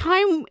by the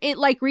time it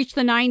like reached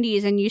the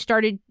 90s and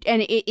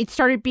it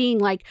started being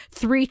like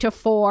 3 to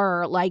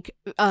 4 like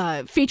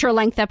feature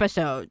length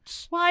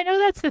episodes. Well, I know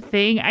that's the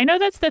thing.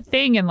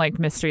 In like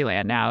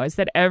Mysteryland now is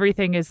that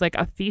everything is like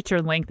a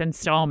feature length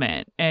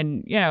installment,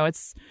 and you know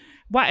it's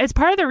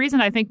part of the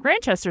reason I think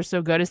Grantchester's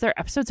so good is their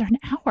episodes are an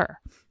hour.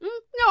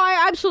 No,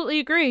 I absolutely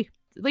agree.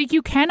 Like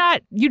you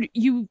cannot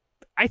you.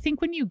 I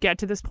think when you get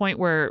to this point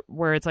where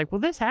it's like,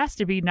 well, this has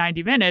to be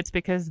 90 minutes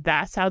because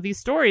that's how these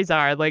stories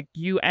are. Like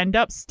you end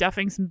up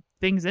stuffing some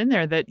things in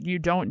there that you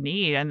don't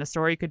need, and the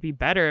story could be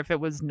better if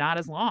it was not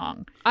as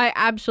long. I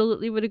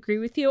absolutely would agree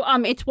with you.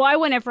 It's why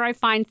whenever I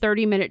find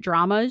 30-minute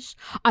dramas,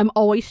 I'm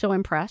always so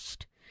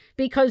impressed.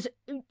 Because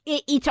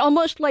it's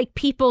almost like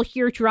people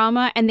hear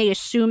drama and they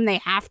assume they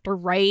have to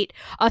write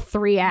a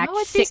 3-act. No,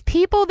 it's these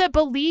people that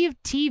believe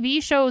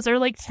TV shows are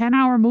like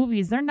 10-hour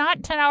movies. They're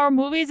not 10-hour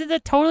movies. It's a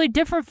totally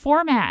different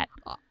format.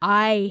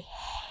 I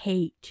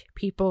hate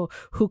people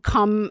who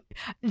come.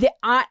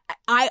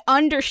 I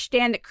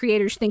understand that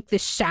creators think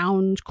this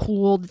sounds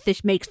cool, that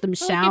this makes them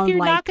sound like. If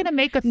you're not going to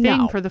make a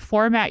thing for the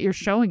format you're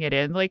showing it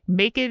in, like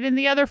make it in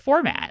the other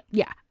format.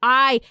 Yeah.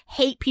 I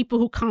hate people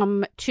who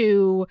come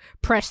to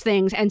press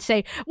things and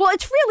say, well,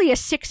 it's really a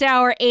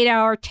 6-hour,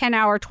 8-hour,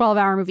 10-hour,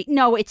 12-hour movie.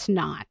 No, it's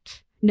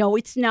not. No,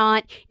 it's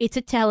not. It's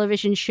a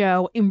television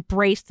show.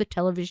 Embrace the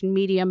television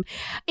medium.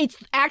 It's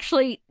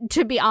actually,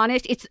 to be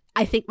honest,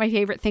 I think my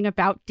favorite thing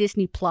about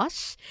Disney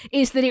Plus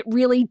is that it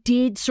really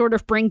did sort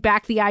of bring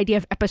back the idea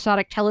of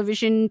episodic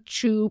television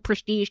to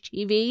prestige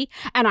TV,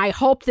 and I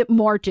hope that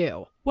more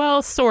do.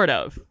 Well, sort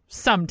of.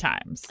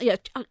 Sometimes. Yeah,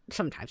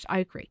 sometimes. I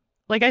agree.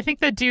 Like, I think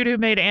the dude who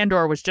made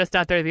Andor was just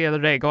out there the other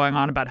day going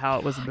on about how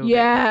it was a movie.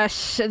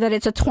 Yes, that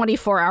it's a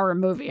 24-hour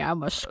movie. I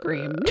almost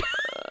screamed.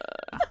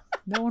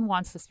 No one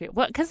wants to speak.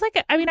 Well, because,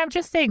 like, I mean, I'm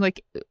just saying,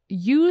 like,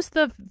 use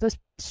the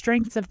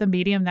strengths of the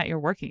medium that you're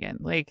working in.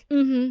 Like,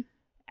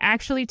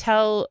 actually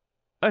tell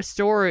a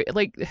story.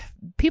 Like,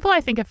 people, I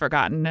think, have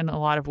forgotten in a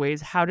lot of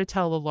ways how to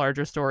tell a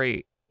larger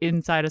story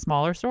inside a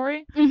smaller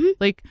story.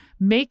 Like,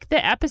 make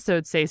the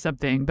episode say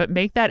something, but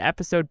make that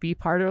episode be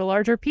part of a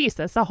larger piece.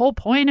 That's the whole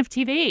point of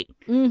TV.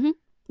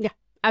 Yeah,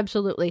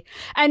 absolutely.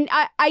 And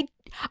I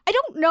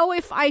don't know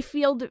if I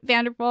feel that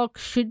Vandervalk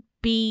should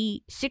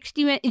be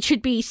 60 minutes. It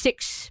should be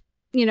 6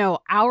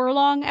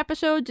 hour-long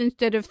episodes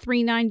instead of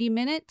 390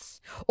 minutes,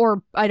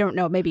 or I don't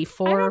know, maybe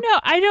 4. I don't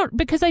know.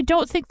 Because I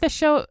don't think the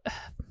show.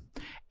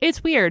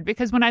 It's weird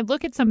because when I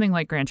look at something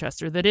like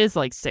Grantchester that is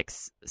like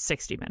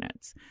 60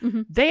 minutes,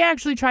 they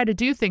actually try to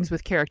do things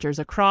with characters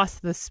across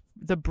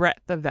the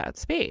breadth of that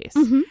space.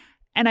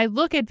 And I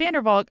look at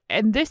Vandervalk,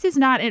 and this is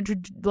not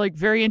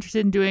very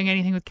interested in doing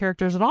anything with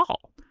characters at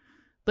all.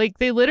 Like,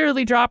 they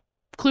literally drop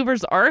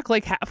Kluver's arc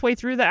like halfway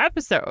through the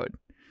episode.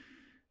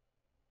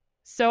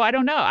 So I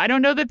don't know. I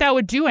don't know that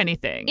would do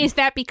anything. Is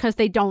that because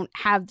they don't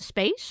have the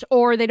space,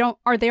 or they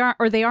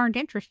aren't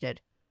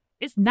interested?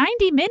 It's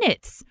 90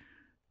 minutes.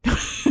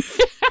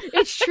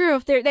 It's true.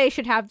 If they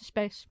should have the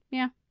space.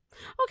 Yeah.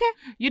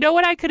 Okay. You know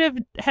what I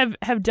could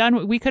have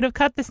done? We could have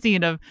cut the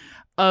scene of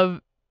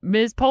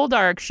Ms.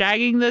 Poldark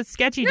shagging the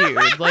sketchy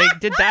dude. Like,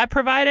 did that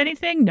provide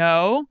anything?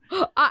 No.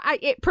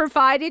 It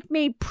provided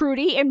me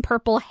Prudy and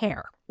purple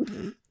hair.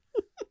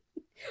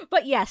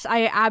 But yes,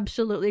 I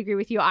absolutely agree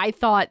with you. I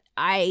thought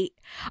I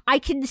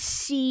can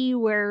see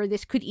where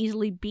this could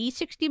easily be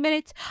 60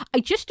 minutes. I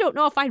just don't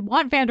know if I'd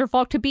want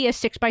Vandervalk to be a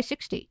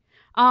 6x60.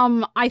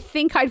 I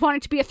think I'd want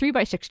it to be a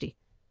 3x60.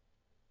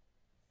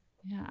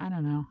 Yeah, I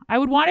don't know. I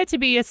would want it to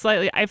be if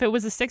it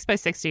was a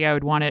 6x60, I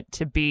would want it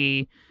to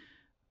be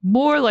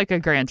more like a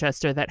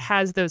Grantchester that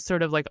has those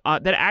sort of like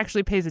that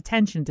actually pays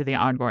attention to the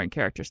ongoing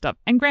character stuff.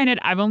 And granted,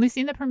 I've only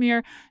seen the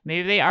premiere.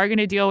 Maybe they are going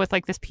to deal with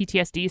like this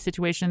PTSD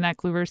situation that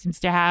Kluver seems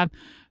to have,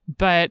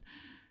 but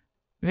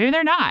maybe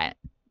they're not.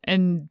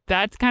 And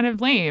that's kind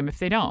of lame if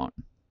they don't.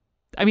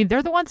 I mean,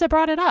 they're the ones that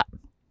brought it up.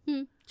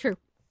 True.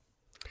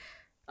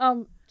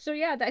 So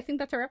yeah, I think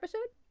that's our episode.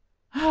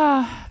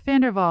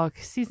 Van der Valk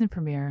season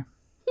premiere.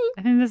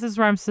 I think this is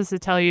where I'm supposed to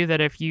tell you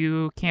that if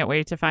you can't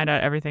wait to find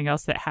out everything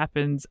else that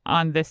happens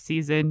on this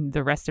season,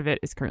 the rest of it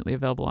is currently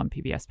available on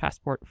PBS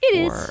Passport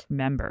for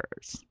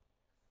members.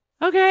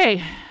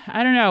 Okay,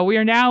 I don't know. We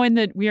are now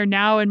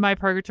in my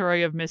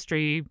purgatory of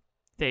mystery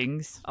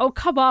things. Oh,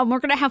 come on. We're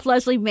going to have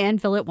Leslie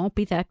Manville. It won't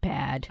be that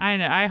bad. I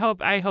know. I hope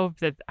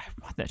that I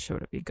want that show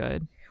to be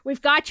good.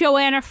 We've got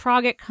Joanna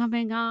Froggatt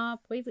coming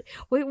up.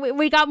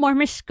 We got more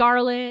Miss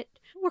Scarlet.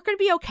 We're going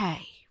to be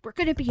okay. We're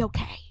going to be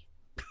okay.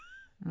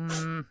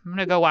 I'm going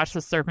to go watch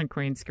the Serpent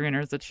Queen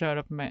screeners that showed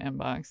up in my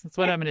inbox. That's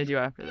what I'm going to do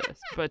after this.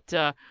 But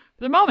for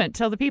the moment,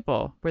 tell the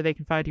people where they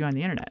can find you on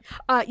the internet.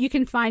 You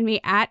can find me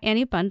at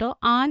Annie Bundle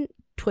on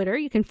Twitter.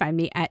 You can find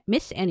me at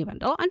Miss Annie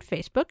Bundle on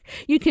Facebook.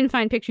 You can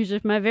find pictures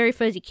of my very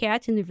fuzzy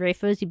cats and their very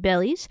fuzzy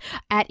bellies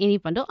at Annie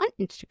Bundle on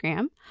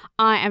Instagram.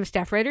 I am a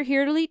staff writer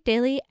here at Elite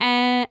Daily,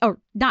 or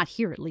not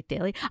here at Elite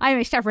Daily. I am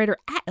a staff writer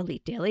at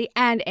Elite Daily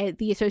and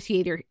the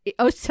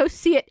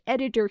associate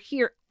editor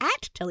here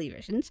at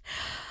Televisions.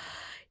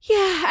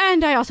 Yeah,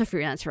 and I also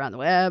freelance around the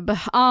web.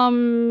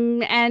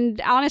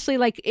 And honestly,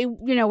 like,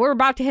 we're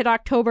about to hit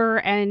October,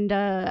 and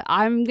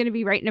I'm going to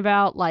be writing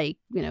about, like,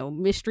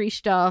 mystery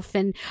stuff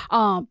and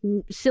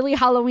silly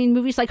Halloween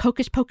movies like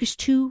Hocus Pocus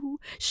 2.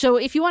 So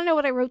if you want to know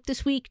what I wrote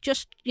this week,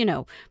 just,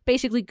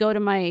 basically go to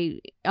my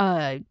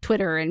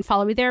Twitter and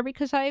follow me there,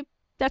 because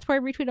that's where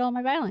I retweet all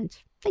my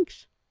violence.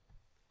 Thanks.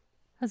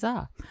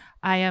 Huzzah.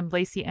 I am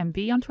Lacey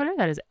MB on Twitter.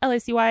 That is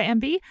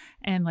LACYMB.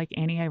 And like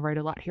Annie, I write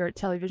a lot here at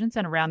Televisions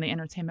and around the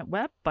entertainment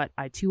web, but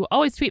I too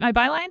always tweet my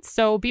bylines.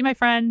 So be my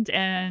friend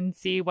and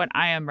see what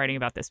I am writing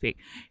about this week.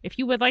 If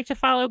you would like to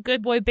follow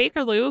good boy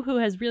Bakerloo, who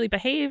has really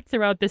behaved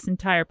throughout this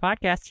entire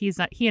podcast,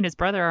 he and his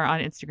brother are on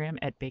Instagram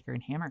at Baker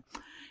and Hammer.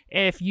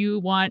 If you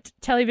want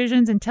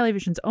Televisions and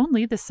Televisions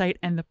Only, the site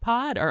and the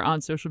pod are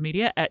on social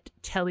media at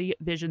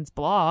Televisions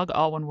Blog,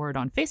 all one word,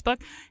 on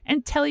Facebook,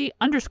 and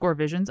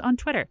Tele_Visions on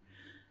Twitter.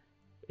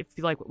 If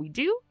you like what we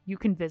do, you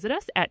can visit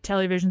us at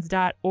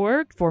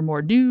televisions.org for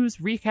more news,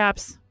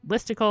 recaps,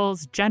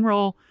 listicles,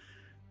 general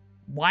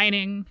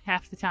whining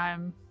half the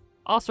time,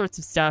 all sorts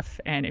of stuff.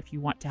 And if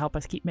you want to help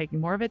us keep making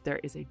more of it, there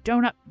is a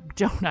donut.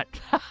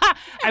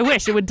 I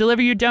wish it would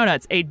deliver you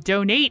donuts. A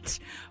donate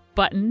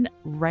button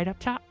right up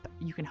top.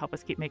 You can help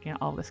us keep making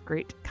all this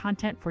great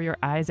content for your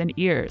eyes and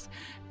ears.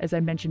 As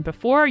I mentioned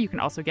before, you can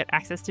also get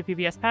access to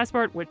PBS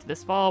Passport, which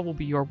this fall will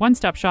be your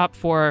one-stop shop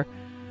for,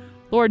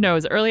 Lord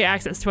knows, early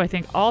access to, I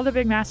think, all the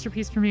big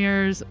Masterpiece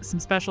premieres, some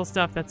special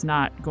stuff that's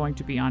not going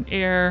to be on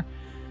air,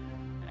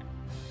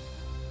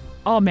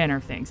 all manner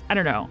of things. I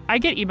don't know. I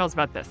get emails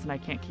about this, and I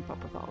can't keep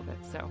up with all of it,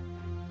 so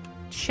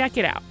check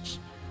it out.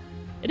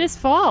 It is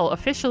fall,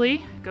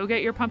 officially. Go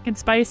get your pumpkin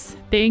spice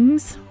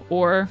things,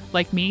 or,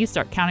 like me,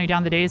 start counting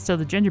down the days till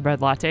the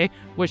gingerbread latte,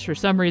 which for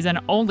some reason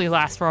only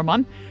lasts for a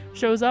month,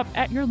 shows up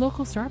at your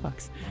local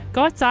Starbucks.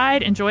 Go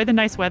outside, enjoy the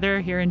nice weather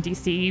here in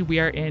D.C. We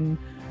are in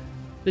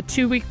the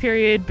 2-week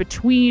period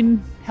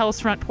between Hell's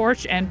Front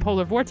Porch and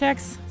Polar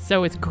Vortex,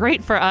 so it's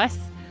great for us,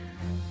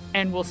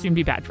 and will soon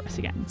be bad for us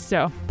again.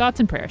 So, thoughts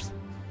and prayers.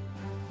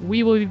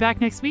 We will be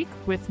back next week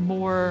with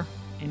more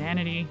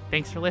inanity.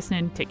 Thanks for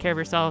listening. Take care of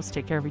yourselves,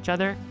 take care of each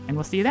other, and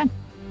we'll see you then.